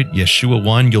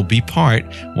 1-800-YESHUA-1. You'll be part,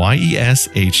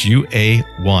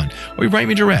 YESHUA-1. Or you write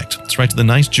me direct. It's right to the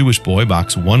Nice Jewish Boy,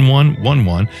 Box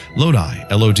 1111,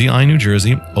 Lodi, Lodi, New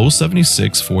Jersey,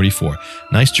 07644.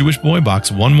 Nice Jewish Boy,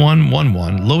 Box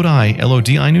 1111, Lodi,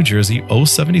 Lodi, New Jersey,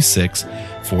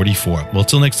 07644. Well,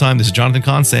 till next time, this is Jonathan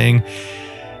Cahn saying,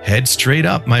 head straight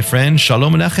up, my friend.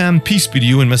 Shalom Aleichem. Peace be to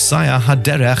you in Messiah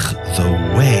HaDerech, the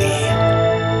way.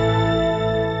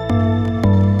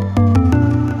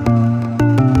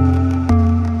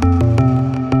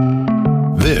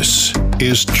 This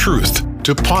is Truth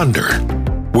to Ponder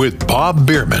with Bob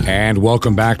Bierman. And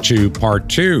welcome back to part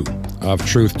 2 of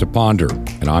Truth to Ponder.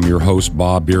 And I'm your host,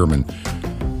 Bob Bierman.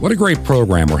 What a great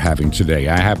program we're having today.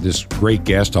 I have this great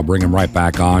guest. I'll bring him right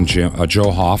back on, Joe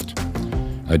Hoft.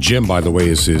 Jim, by the way,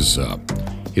 is his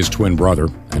twin brother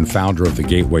and founder of the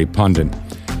Gateway Pundit.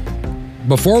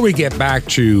 Before we get back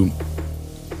to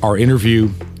our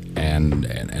interview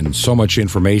and so much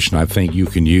information I think you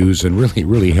can use and really,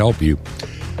 really help you,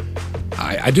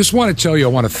 I just want to tell you, I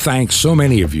want to thank so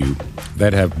many of you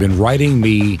that have been writing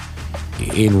me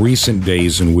in recent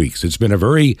days and weeks. It's been a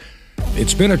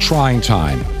trying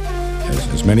time.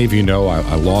 As many of you know,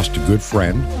 I lost a good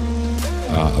friend,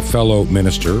 a fellow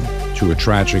minister, to a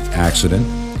tragic accident.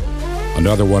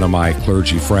 Another one of my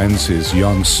clergy friends, his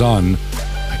young son,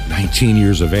 19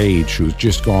 years of age, who's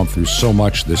just gone through so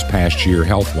much this past year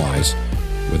health-wise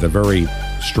with a very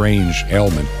strange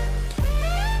ailment,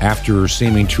 after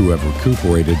seeming to have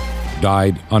recuperated,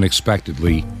 died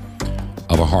unexpectedly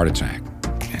of a heart attack.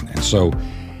 And so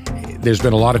there's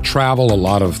been a lot of travel, a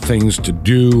lot of things to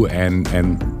do, and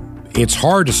it's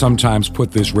hard to sometimes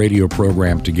put this radio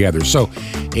program together. So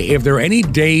if there are any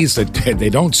days that they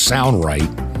don't sound right,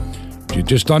 you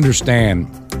just understand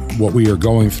what we are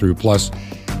going through. Plus,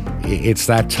 it's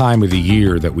that time of the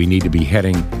year that we need to be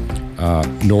heading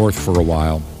north for a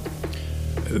while.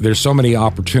 there's so many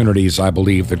opportunities I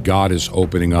believe that God is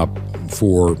opening up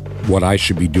for what I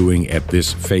should be doing at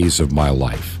this phase of my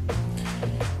life.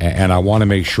 And I want to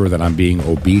make sure that I'm being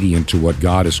obedient to what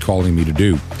God is calling me to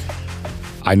do.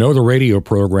 I know the radio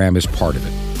program is part of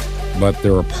it, but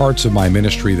there are parts of my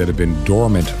ministry that have been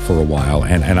dormant for a while,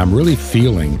 and I'm really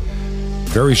feeling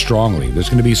very strongly there's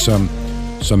going to be some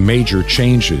major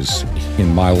changes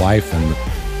in my life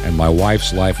and my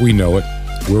wife's life. We know it.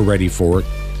 We're ready for it.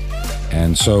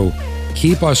 And so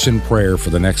keep us in prayer for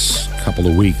the next couple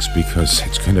of weeks, because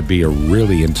it's going to be a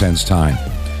really intense time.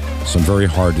 Some very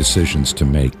hard decisions to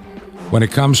make. When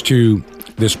it comes to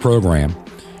this program,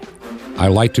 I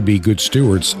like to be good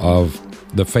stewards of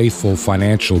the faithful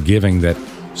financial giving that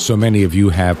so many of you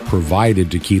have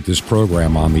provided to keep this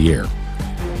program on the air.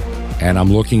 And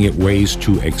I'm looking at ways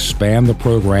to expand the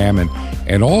program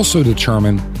and also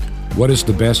determine what is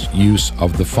the best use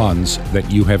of the funds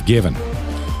that you have given.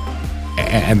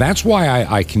 And that's why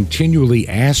I continually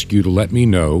ask you to let me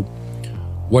know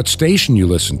what station you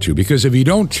listen to, because if you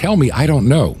don't tell me, I don't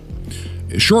know.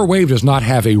 Shortwave does not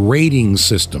have a rating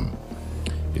system.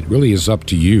 It really is up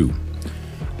to you.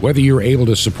 Whether you're able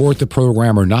to support the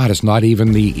program or not is not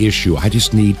even the issue. I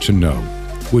just need to know.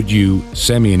 Would you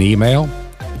send me an email?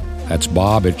 That's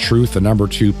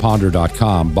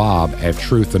bob@truth2ponder.com,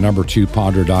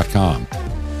 bob@truth2ponder.com.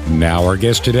 Now our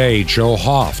guest today, Joe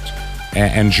Hoft.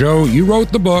 And Joe, you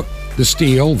wrote the book, The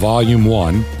Steal, Volume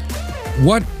 1.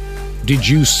 What did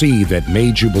you see that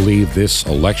made you believe this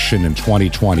election in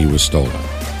 2020 was stolen?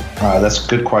 That's a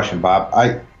good question, Bob.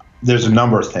 There's a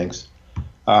number of things.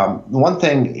 One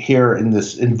thing here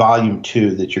in Volume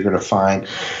 2 that you're going to find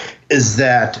is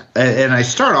that, and I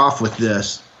start off with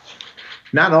this,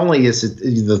 not only is it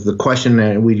the question,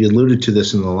 and we alluded to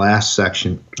this in the last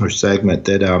section or segment,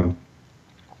 that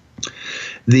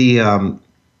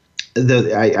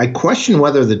I question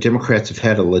whether the Democrats have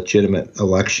had a legitimate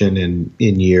election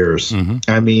in years. Mm-hmm.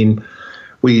 I mean,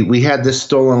 we had this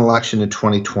stolen election in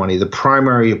 2020. The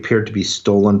primary appeared to be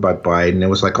stolen by Biden. It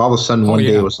was like all of a sudden one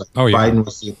day it was like Biden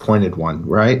was the appointed one,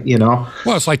 right? You know?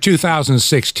 Well, it's like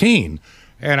 2016.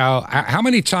 You know, how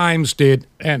many times did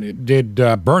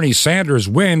Bernie Sanders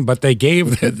win, but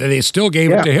they still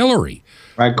gave it to Hillary?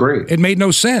 I agree. It made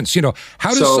no sense. You know,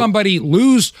 how does somebody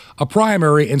lose a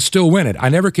primary and still win it? I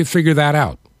never could figure that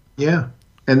out. Yeah.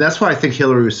 And that's why I think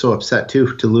Hillary was so upset,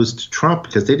 too, to lose to Trump,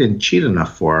 because they didn't cheat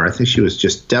enough for her. I think she was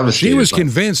just devastated. She was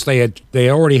convinced they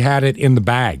already had it in the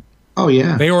bag. Oh,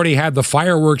 yeah. They already had the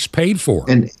fireworks paid for.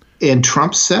 And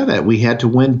Trump said it. We had to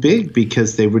win big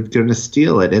because they were going to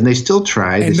steal it. And they still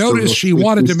tried. And notice she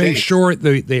wanted to make sure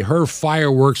her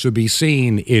fireworks would be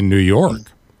seen in New York.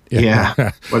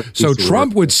 Yeah. So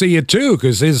Trump would see it too,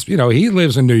 because he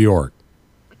lives in New York,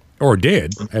 or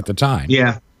did at the time.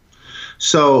 Yeah.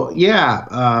 So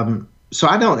so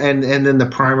I don't, and then the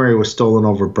primary was stolen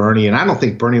over Bernie, and I don't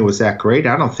think Bernie was that great.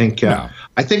 I don't think. No.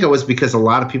 I think it was because a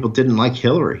lot of people didn't like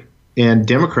Hillary, and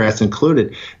Democrats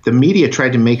included. The media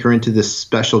tried to make her into this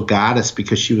special goddess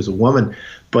because she was a woman,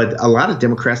 but a lot of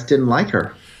Democrats didn't like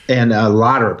her. And a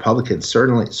lot of Republicans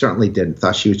certainly didn't.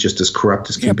 Thought she was just as corrupt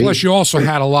as can be. Plus, you also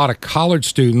had a lot of college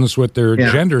students with their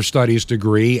gender studies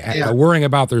degree worrying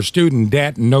about their student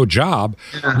debt and no job,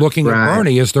 looking at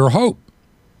Bernie as their hope,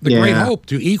 the great hope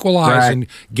to equalize and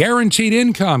guaranteed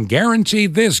income,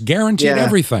 guaranteed this, guaranteed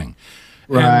everything.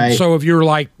 Right. And so if you're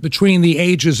like between the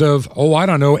ages of,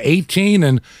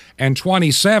 18 and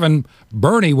 27,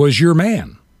 Bernie was your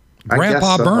man.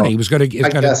 Grandpa Bernie was going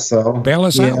to bail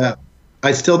us out.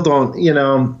 I still don't,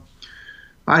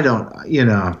 I don't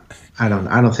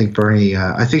think Bernie,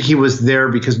 I think he was there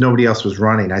because nobody else was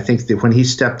running. I think that when he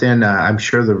stepped in, I'm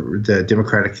sure the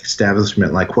Democratic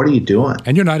establishment, like, what are you doing?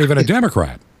 And you're not even a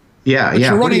Democrat. But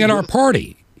you're running in our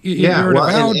party. You're an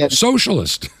avowed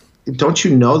socialist. Don't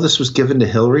you know this was given to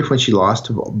Hillary when she lost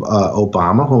to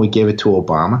Obama, when we gave it to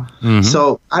Obama? Mm-hmm.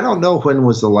 So I don't know when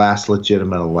was the last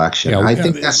legitimate election. I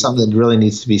think that's something that really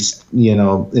needs to be,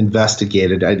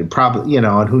 investigated. I probably, and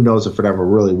who knows if it ever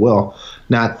really will.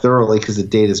 Not thoroughly, because the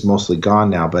data is mostly gone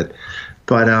now. But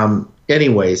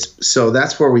anyways, so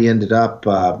that's where we ended up,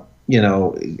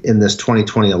 in this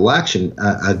 2020 election.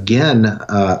 Again,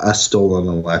 a stolen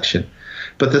election.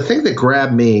 But the thing that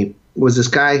grabbed me was this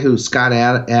guy Scott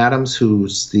Adams,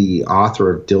 who's the author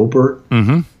of Dilbert.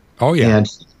 Mm-hmm. Oh, yeah. And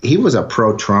he was a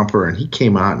pro-Trumper, and he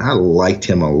came out, and I liked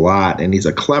him a lot. And he's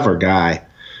a clever guy.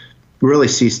 Really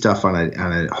sees stuff on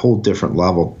a whole different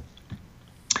level.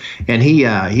 And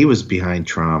he was behind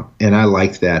Trump, and I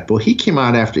liked that. But he came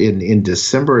out in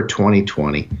December of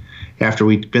 2020, after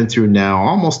we'd been through now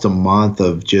almost a month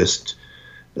of just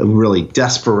really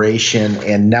desperation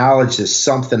and knowledge that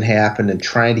something happened and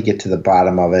trying to get to the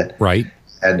bottom of it. Right.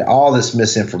 And all this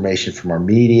misinformation from our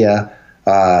media,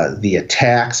 the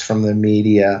attacks from the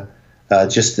media,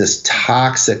 just this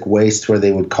toxic waste where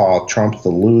they would call Trump the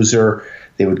loser.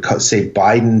 They would say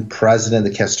Biden president.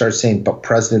 They started saying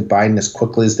President Biden as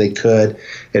quickly as they could.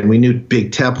 And we knew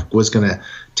Big Tech was going to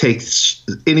take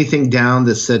anything down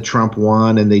that said Trump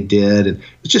won, and they did. And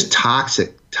it's just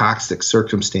toxic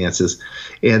circumstances.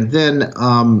 And then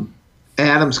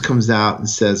Adams comes out and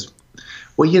says,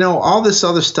 well, all this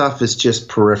other stuff is just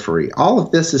periphery. All of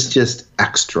this is just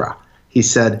extra. He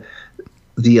said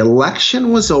the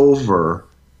election was over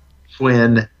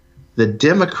when the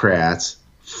Democrats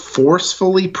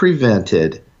forcefully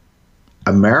prevented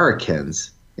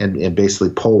Americans and basically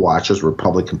poll watchers,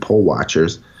 Republican poll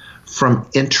watchers, from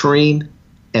entering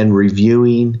and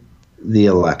reviewing the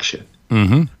election.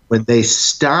 Mm-hmm. When they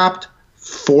stopped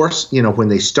when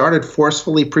they started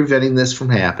forcefully preventing this from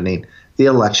happening, the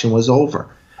election was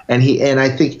over. And I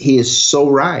think he is so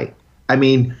right. I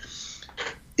mean,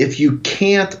 if you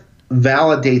can't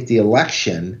validate the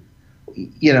election,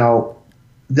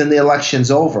 then the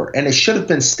election's over. And it should have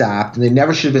been stopped, and they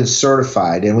never should have been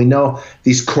certified. And we know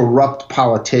these corrupt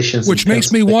politicians. Which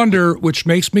makes me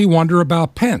wonder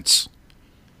about Pence.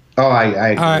 Oh, I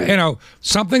agree.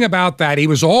 Something about that. He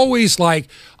was always like,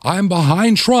 I'm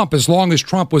behind Trump as long as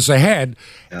Trump was ahead.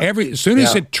 Yeah. As soon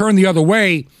as it turned the other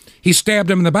way, he stabbed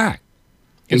him in the back.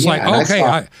 It's like,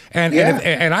 okay,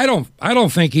 and I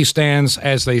don't think he stands,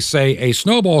 as they say, a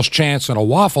snowball's chance in a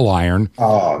waffle iron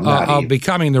of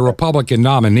becoming the Republican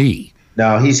nominee.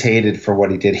 No, he's hated for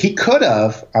what he did. He could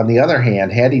have, on the other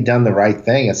hand, had he done the right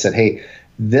thing and said, hey,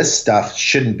 this stuff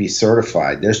shouldn't be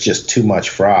certified. There's just too much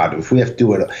fraud. If we have to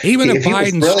do it. If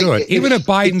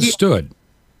Biden stood,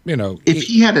 if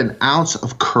he had an ounce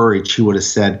of courage, he would have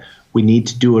said, we need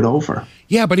to do it over.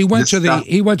 Yeah, but he went to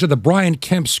the Brian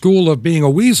Kemp School of being a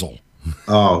weasel.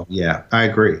 Oh, yeah, I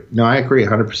agree. No, I agree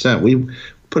 100%. We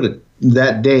put it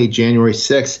that day, January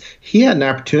 6th, he had an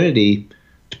opportunity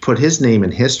to put his name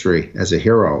in history as a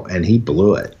hero, and he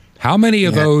blew it. How many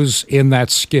of those in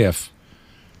that skiff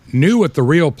knew what the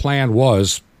real plan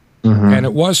was, and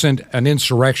it wasn't an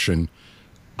insurrection?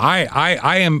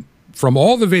 I am, from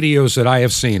all the videos that I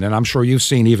have seen, and I'm sure you've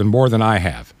seen even more than I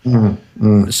have,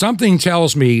 something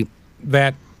tells me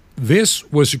that this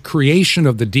was a creation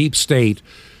of the deep state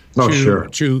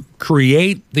to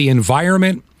create the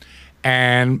environment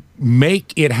and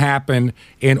make it happen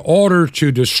in order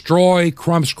to destroy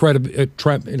Trump's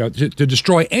credibility, to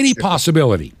destroy any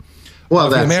possibility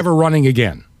of him ever running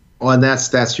again. Well, and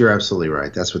that's you're absolutely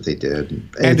right. That's what they did,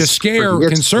 and to scare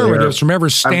conservatives from ever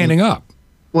standing up.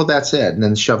 Well, that's it, and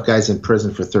then shove guys in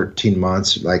prison for 13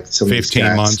 months, like some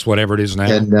 15 months, whatever it is now.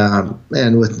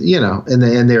 And with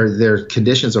and their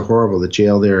conditions are horrible. The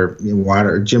jail there in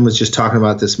water. Jim was just talking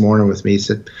about this morning with me. He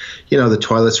said, the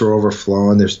toilets are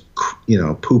overflowing. There's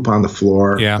poop on the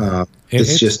floor. Yeah,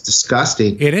 it's just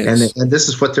disgusting. It is, and this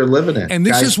is what they're living in. And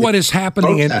this is what is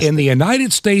happening in the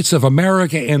United States of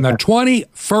America in the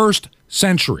 21st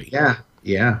century.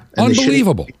 Yeah,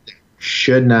 unbelievable.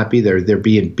 Should not be there. They're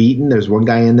being beaten. There's one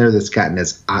guy in there that's gotten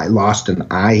his eye, lost an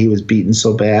eye. He was beaten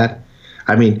so bad.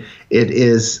 I mean, it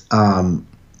is, and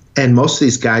most of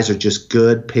these guys are just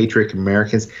good, patriotic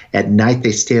Americans. At night,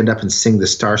 they stand up and sing the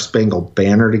Star Spangled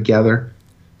Banner together.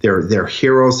 They're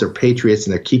heroes, they're patriots,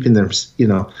 and they're keeping them,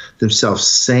 themselves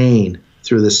sane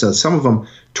through this. So some of them,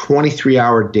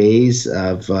 23-hour days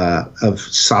of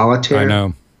solitaire. I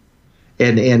know.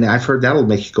 And I've heard that'll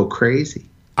make you go crazy.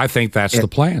 I think that's the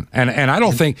plan, and I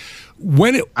don't think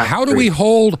how do we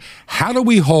hold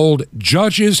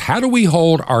judges? How do we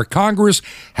hold our Congress?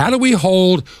 How do we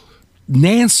hold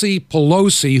Nancy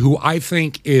Pelosi, who I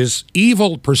think is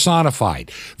evil personified?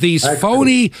 These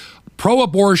phony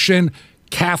pro-abortion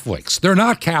Catholics. They're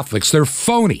not Catholics. They're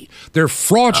phony. They're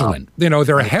fraudulent.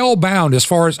 They're hell-bound as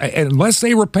far as, unless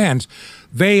they repent,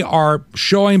 they are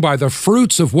showing by the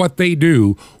fruits of what they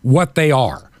do what they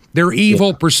are. They're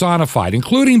evil personified,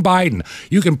 including Biden.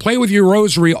 You can play with your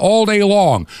rosary all day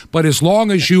long, but as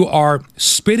long as you are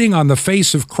spitting on the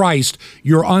face of Christ,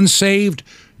 you're unsaved,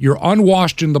 you're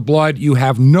unwashed in the blood, you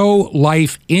have no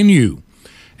life in you.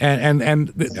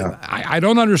 I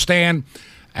don't understand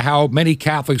how many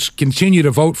Catholics continue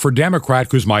to vote for Democrat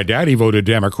because my daddy voted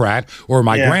Democrat or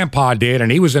my grandpa did and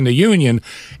he was in the Union.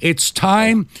 It's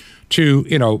time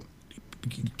to,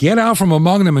 get out from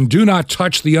among them and do not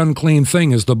touch the unclean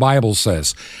thing, as the Bible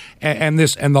says. And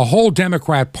the whole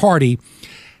Democrat Party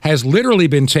has literally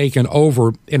been taken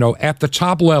over, at the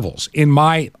top levels, in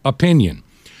my opinion,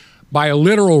 by a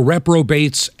literal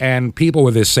reprobates and people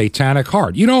with a satanic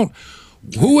heart.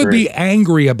 Who would be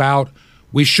angry about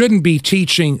we shouldn't be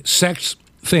teaching sex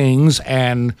things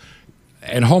and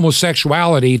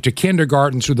homosexuality to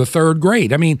kindergarten through the third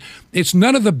grade? I mean, it's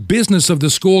none of the business of the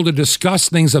school to discuss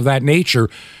things of that nature.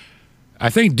 I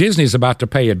think Disney's about to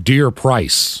pay a dear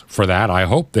price for that. I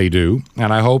hope they do,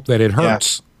 and I hope that it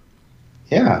hurts.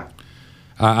 Yeah.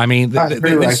 I mean,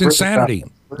 it's insanity.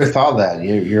 With all that,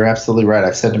 you're absolutely right.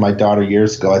 I've said to my daughter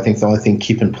years ago, I think the only thing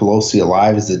keeping Pelosi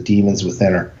alive is the demons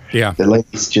within her. Yeah. The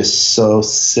lady's just so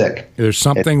sick. There's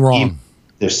something wrong.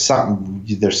 There's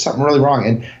something really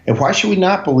wrong. And why should we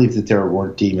not believe that there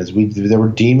weren't demons? There were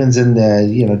demons in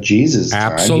the Jesus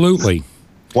time. Absolutely.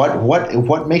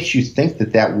 What makes you think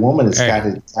that woman has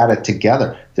got it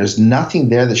together? There's nothing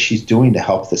there that she's doing to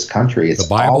help this country. It's the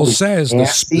Bible says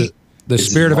the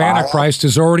spirit of Antichrist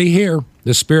is already here.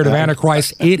 The spirit of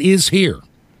Antichrist, it is here.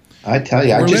 I tell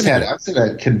you, I was at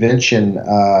a convention,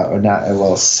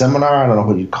 a seminar, I don't know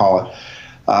what you'd call it,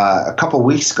 a couple of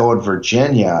weeks ago in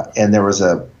Virginia, and there was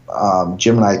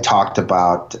Jim and I talked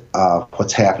about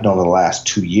what's happened over the last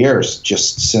 2 years,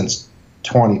 just since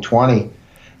 2020,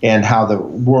 and how the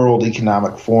World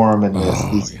Economic Forum and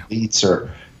these elites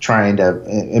are trying to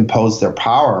impose their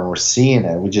power, and we're seeing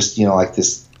it. We just, like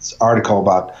this article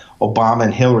about Obama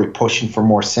and Hillary pushing for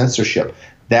more censorship.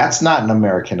 That's not an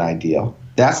American ideal.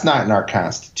 That's not in our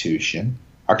Constitution.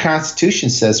 Our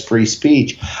Constitution says free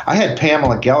speech. I had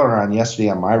Pamela Geller on yesterday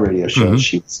on my radio show. Mm-hmm.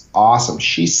 She was awesome.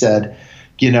 She said,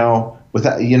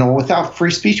 without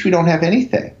free speech, we don't have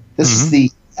anything. This is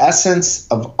the essence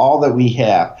of all that we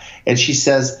have. And she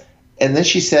says,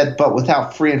 but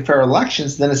without free and fair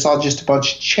elections, then it's all just a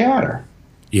bunch of chatter.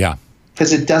 Yeah.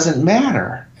 Because it doesn't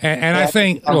matter. And I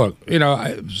think, look,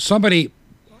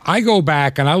 I go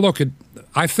back and I look at,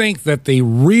 I think that the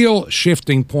real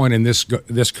shifting point in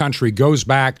this country goes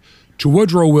back to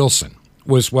Woodrow Wilson,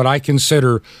 was what I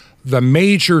consider the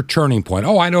major turning point.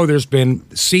 Oh, I know there's been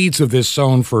seeds of this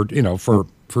sown for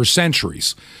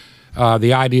centuries.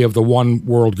 The idea of the one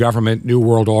world government, new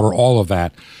world order, all of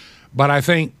that. But I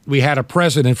think we had a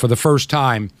president for the first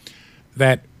time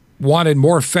that wanted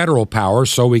more federal power,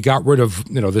 so we got rid of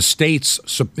the states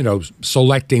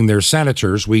selecting their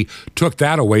senators. We took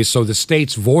that away, so the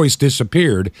state's voice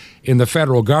disappeared in the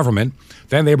federal government.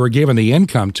 Then they were given the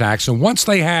income tax, and once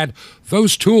they had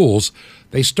those tools,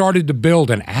 they started to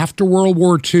build. And after World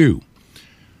War II,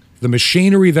 the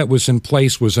machinery that was in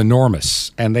place was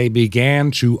enormous, and they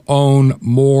began to own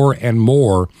more and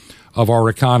more of our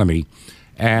economy.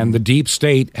 And the deep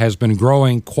state has been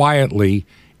growing quietly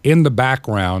in the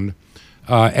background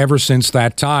ever since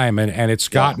that time, and it's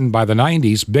gotten by the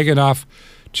 90s big enough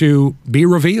to be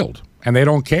revealed, and they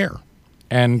don't care.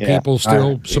 And people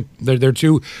still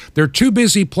they're too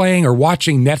busy playing or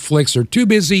watching Netflix, or too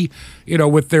busy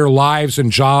with their lives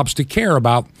and jobs to care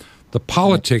about the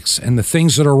politics and the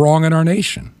things that are wrong in our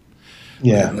nation.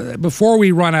 Yeah. Before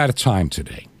we run out of time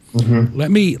today, let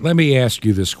me ask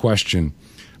you this question: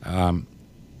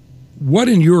 what,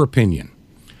 in your opinion?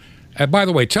 By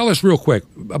the way, tell us real quick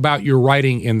about your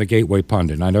writing in the Gateway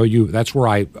Pundit. I know that's where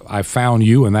I found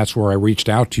you, and that's where I reached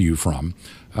out to you from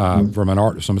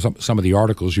some of the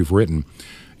articles you've written.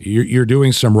 You're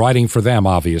doing some writing for them,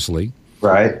 obviously.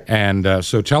 Right. And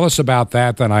so tell us about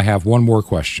that, then I have one more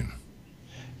question.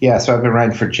 Yeah, so I've been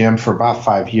writing for Jim for about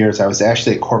 5 years. I was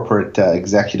actually a corporate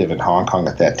executive in Hong Kong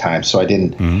at that time, so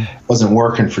I wasn't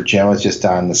working for Jim. I was just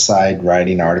on the side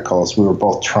writing articles. We were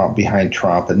both behind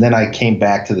Trump, and then I came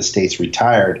back to the States,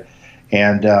 retired,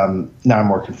 and now I'm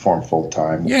working for him full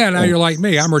time. Yeah, now you're like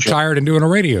me. I'm retired and doing a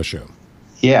radio show.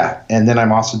 Yeah, and then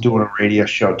I'm also doing a radio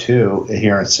show, too,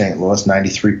 here in St. Louis,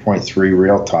 93.3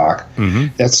 Real Talk.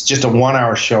 That's just a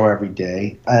 1-hour show every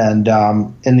day. And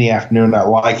in the afternoon, I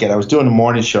like it. I was doing a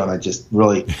morning show, and I just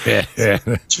really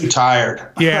too tired.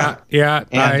 Yeah,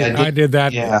 I did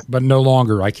that, but no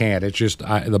longer. I can't. It's just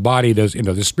the body does,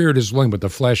 the spirit is willing, but the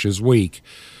flesh is weak.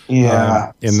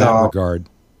 Yeah. In that regard.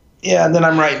 Yeah, and then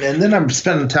I'm writing, and then I'm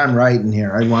spending time writing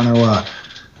here. I want to...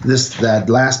 That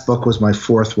last book was my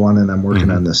 4th one, and I'm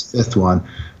working on this 5th one,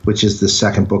 which is the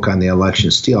 2nd book on the election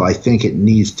steal. I think it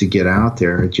needs to get out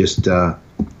there. It just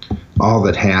all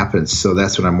that happens. So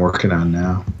that's what I'm working on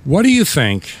now. What do you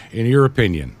think, in your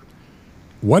opinion,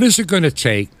 what is it going to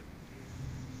take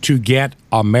to get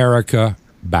America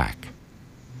back?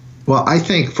 Well, I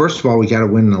think, first of all, we got to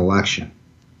win an election.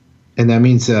 And that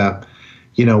means,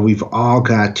 we've all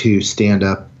got to stand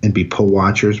up and be poll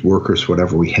watchers, workers,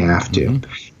 whatever we have to.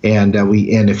 And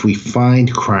if we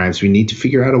find crimes, we need to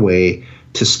figure out a way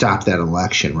to stop that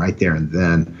election right there and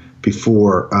then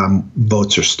before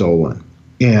votes are stolen.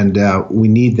 And we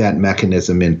need that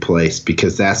mechanism in place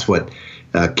because that's what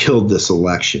killed this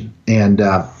election. And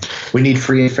we need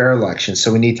free and fair elections,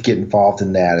 so we need to get involved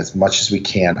in that as much as we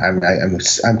can.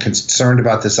 I'm concerned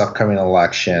about this upcoming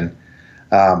election,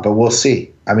 but we'll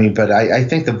see. But I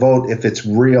think the vote, if it's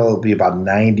real, it'll be about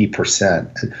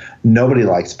 90%. Nobody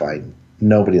likes Biden.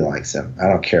 Nobody likes him. I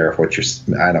don't care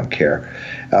I don't care.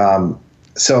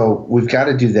 So we've got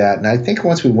to do that. And I think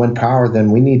once we win power,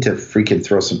 then we need to freaking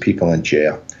throw some people in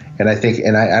jail. And I think,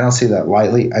 and I don't see that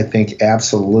lightly. I think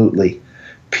absolutely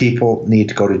people need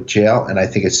to go to jail. And I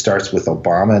think it starts with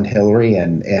Obama and Hillary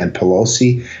and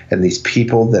Pelosi and these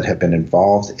people that have been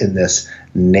involved in this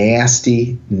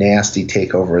nasty, nasty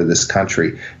takeover of this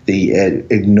country. The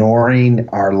ignoring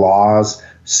our laws,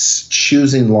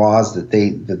 choosing laws that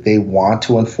they want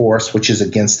to enforce, which is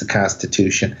against the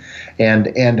Constitution,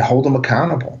 and hold them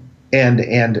accountable.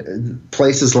 And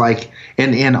places like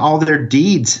and all their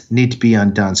deeds need to be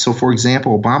undone. So, for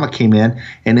example, Obama came in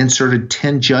and inserted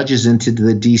 10 judges into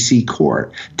the D.C.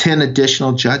 court, 10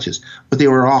 additional judges, but they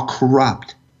were all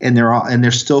corrupt. And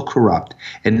they're still corrupt.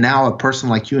 And now a person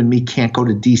like you and me can't go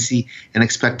to D.C. and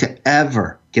expect to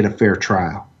ever get a fair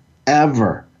trial,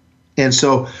 ever. And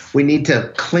so we need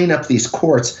to clean up these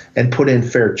courts and put in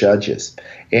fair judges.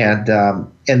 And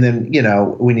then,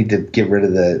 we need to get rid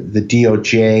of the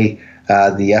DOJ.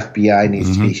 The FBI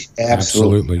needs to be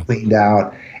absolutely cleaned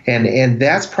out. And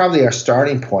that's probably our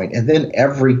starting point. And then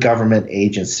every government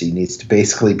agency needs to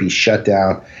basically be shut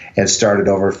down and started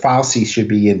over. Fauci should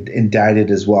be indicted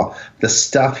as well. The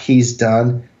stuff he's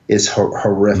done is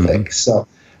horrific. So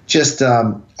just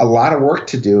a lot of work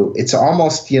to do. It's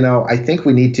almost, I think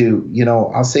we need to,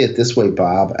 I'll say it this way,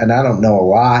 Bob, and I don't know a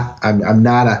lot. I'm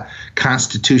not a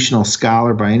constitutional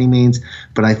scholar by any means,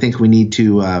 but I think we need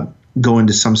to go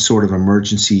into some sort of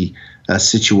emergency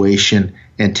situation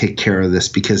and take care of this,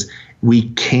 because we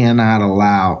cannot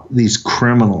allow these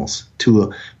criminals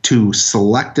to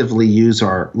selectively use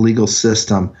our legal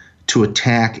system to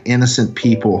attack innocent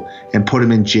people and put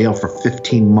them in jail for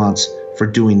 15 months for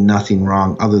doing nothing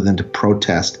wrong other than to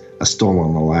protest a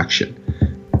stolen election.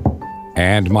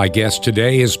 And my guest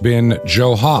today has been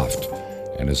Joe Hoft.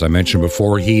 And as I mentioned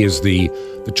before, he is the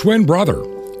twin brother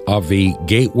of the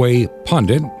Gateway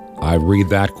Pundit. I read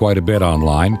that quite a bit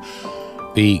online.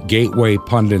 The Gateway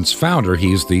Pundit's founder,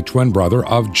 he's the twin brother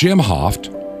of Jim Hoft,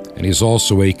 and he's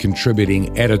also a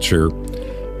contributing editor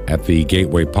at the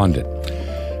Gateway Pundit.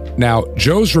 Now,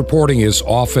 Joe's reporting is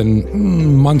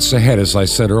often months ahead, as I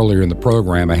said earlier in the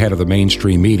program, ahead of the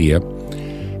mainstream media,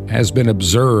 has been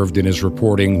observed in his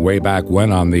reporting way back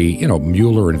when on the,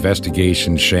 Mueller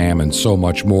investigation sham and so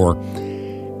much more,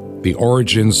 the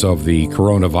origins of the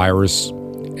coronavirus,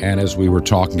 and as we were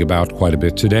talking about quite a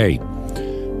bit today,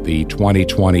 the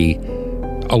 2020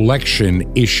 election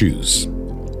issues.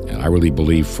 And I really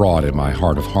believe fraud in my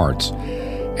heart of hearts.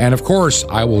 And of course,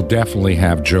 I will definitely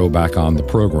have Joe back on the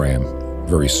program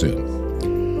very soon.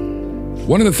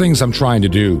 One of the things I'm trying to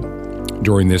do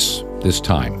during this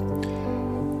time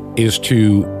is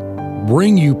to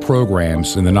bring you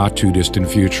programs in the not too distant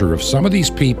future of some of these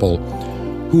people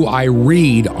who I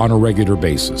read on a regular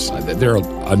basis. There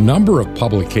are a number of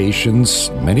publications,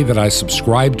 many that I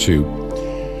subscribe to.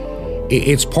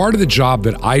 It's part of the job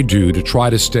that I do to try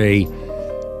to stay,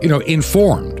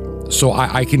 informed, so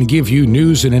I can give you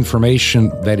news and information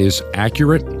that is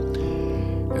accurate.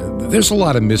 There's a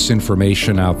lot of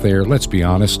misinformation out there, let's be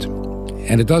honest,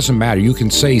 and it doesn't matter. You can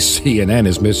say CNN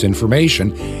is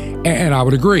misinformation, and I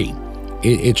would agree.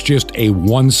 It's just a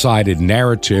one-sided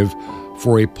narrative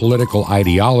for a political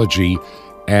ideology,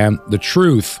 and the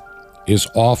truth is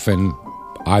often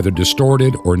either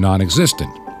distorted or non-existent.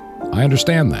 I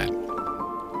understand that.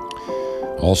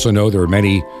 Also know there are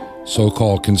many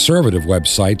so-called conservative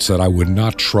websites that I would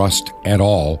not trust at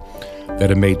all that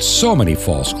have made so many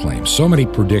false claims, so many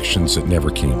predictions that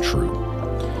never came true.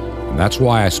 And that's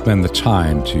why I spend the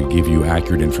time to give you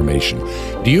accurate information.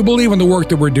 Do you believe in the work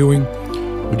that we're doing?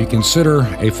 Would you consider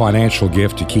a financial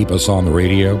gift to keep us on the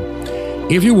radio?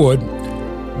 If you would,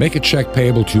 make a check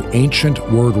payable to Ancient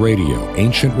Word Radio.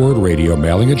 Ancient Word Radio,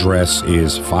 mailing address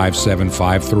is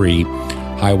 5753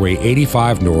 Highway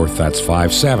 85 North, that's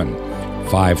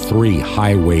 5753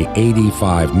 Highway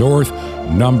 85 North,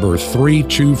 number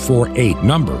 3248.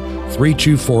 Number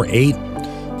 3248.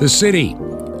 The city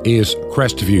is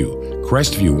Crestview.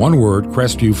 Crestview, one word,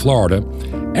 Crestview, Florida.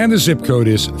 And the zip code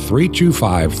is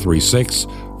 32536,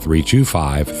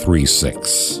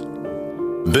 32536.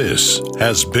 This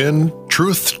has been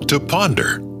Truth to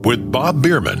Ponder with Bob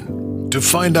Bierman. To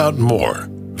find out more,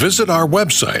 visit our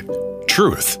website,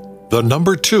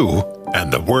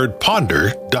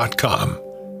 truth2ponder.com.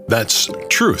 That's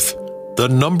truth, the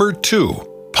number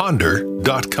 2,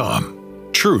 ponder.com.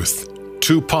 Truth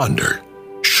to Ponder,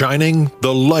 shining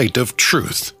the light of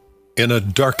truth in a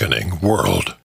darkening world.